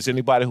that is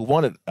anybody who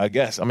wanted, I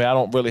guess. I mean, I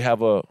don't really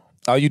have a.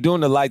 Are you doing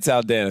the lights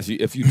out dance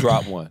if you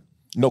drop one?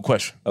 No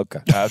question. Okay.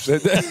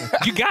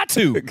 You got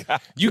to.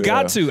 You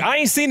got to. I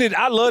ain't seen it.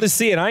 I love to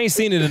see it. I ain't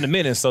seen it in a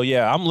minute. So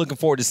yeah, I'm looking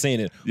forward to seeing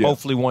it. Yeah.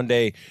 Hopefully one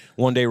day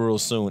real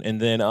soon. And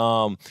then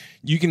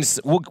you can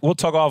we'll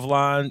talk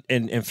offline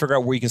and figure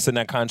out where you can send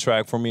that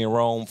contract for me and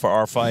Rome for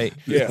our fight.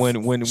 Yeah.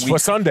 When we for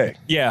Sunday.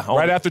 Yeah.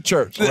 Right after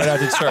church. Right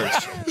after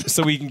church.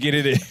 So we can get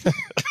it in.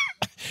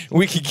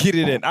 We can get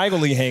it in. I ain't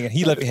gonna leave you hanging.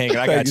 He left me hanging.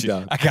 I got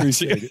you. I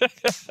got you.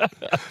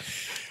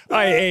 All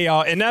right, hey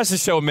y'all, and that's the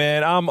show,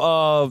 man. I'm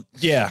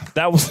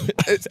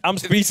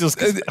speechless.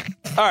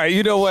 All right,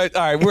 you know what?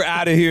 All right, we're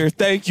out of here.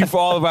 Thank you for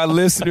all of our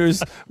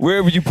listeners,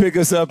 wherever you pick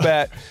us up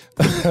at.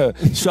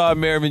 Shawne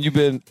Merriman, you've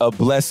been a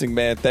blessing,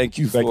 man. Thank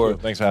you for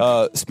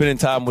spending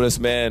time with us,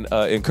 man,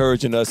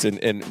 encouraging us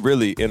and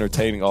really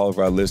entertaining all of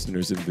our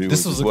listeners and viewers.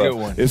 This was a good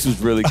one. This was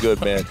really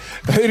good, man.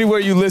 Anywhere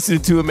you listen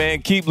to it,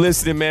 man, keep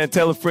listening, man.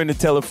 Tell a friend to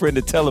tell a friend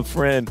to tell a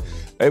friend.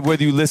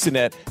 Whether you listen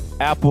at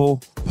Apple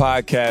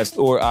Podcast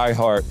or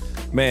iHeart,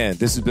 man,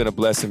 this has been a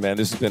blessing, man.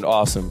 This has been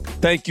awesome.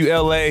 Thank you,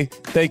 LA.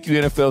 Thank you,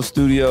 NFL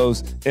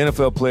Studios,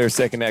 NFL Player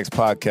Second Acts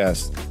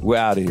Podcast. We're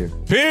out of here.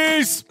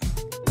 Peace.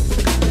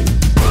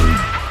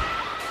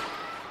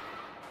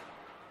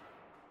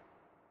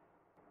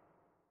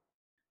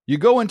 You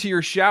go into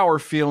your shower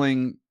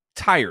feeling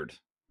tired,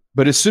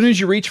 but as soon as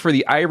you reach for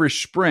the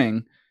Irish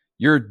Spring,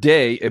 your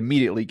day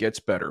immediately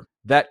gets better.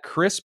 That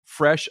crisp,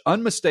 fresh,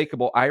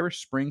 unmistakable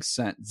Irish Spring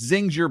scent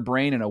zings your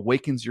brain and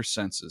awakens your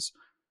senses.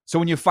 So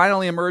when you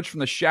finally emerge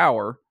from the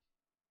shower,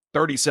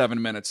 37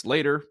 minutes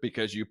later,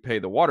 because you pay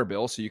the water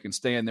bill so you can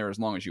stay in there as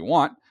long as you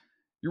want,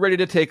 you're ready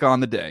to take on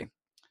the day.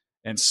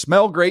 And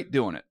smell great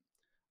doing it.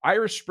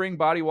 Irish Spring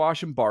Body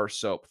Wash and Bar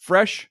Soap.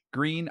 Fresh,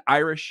 green,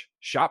 Irish.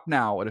 Shop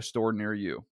now at a store near you.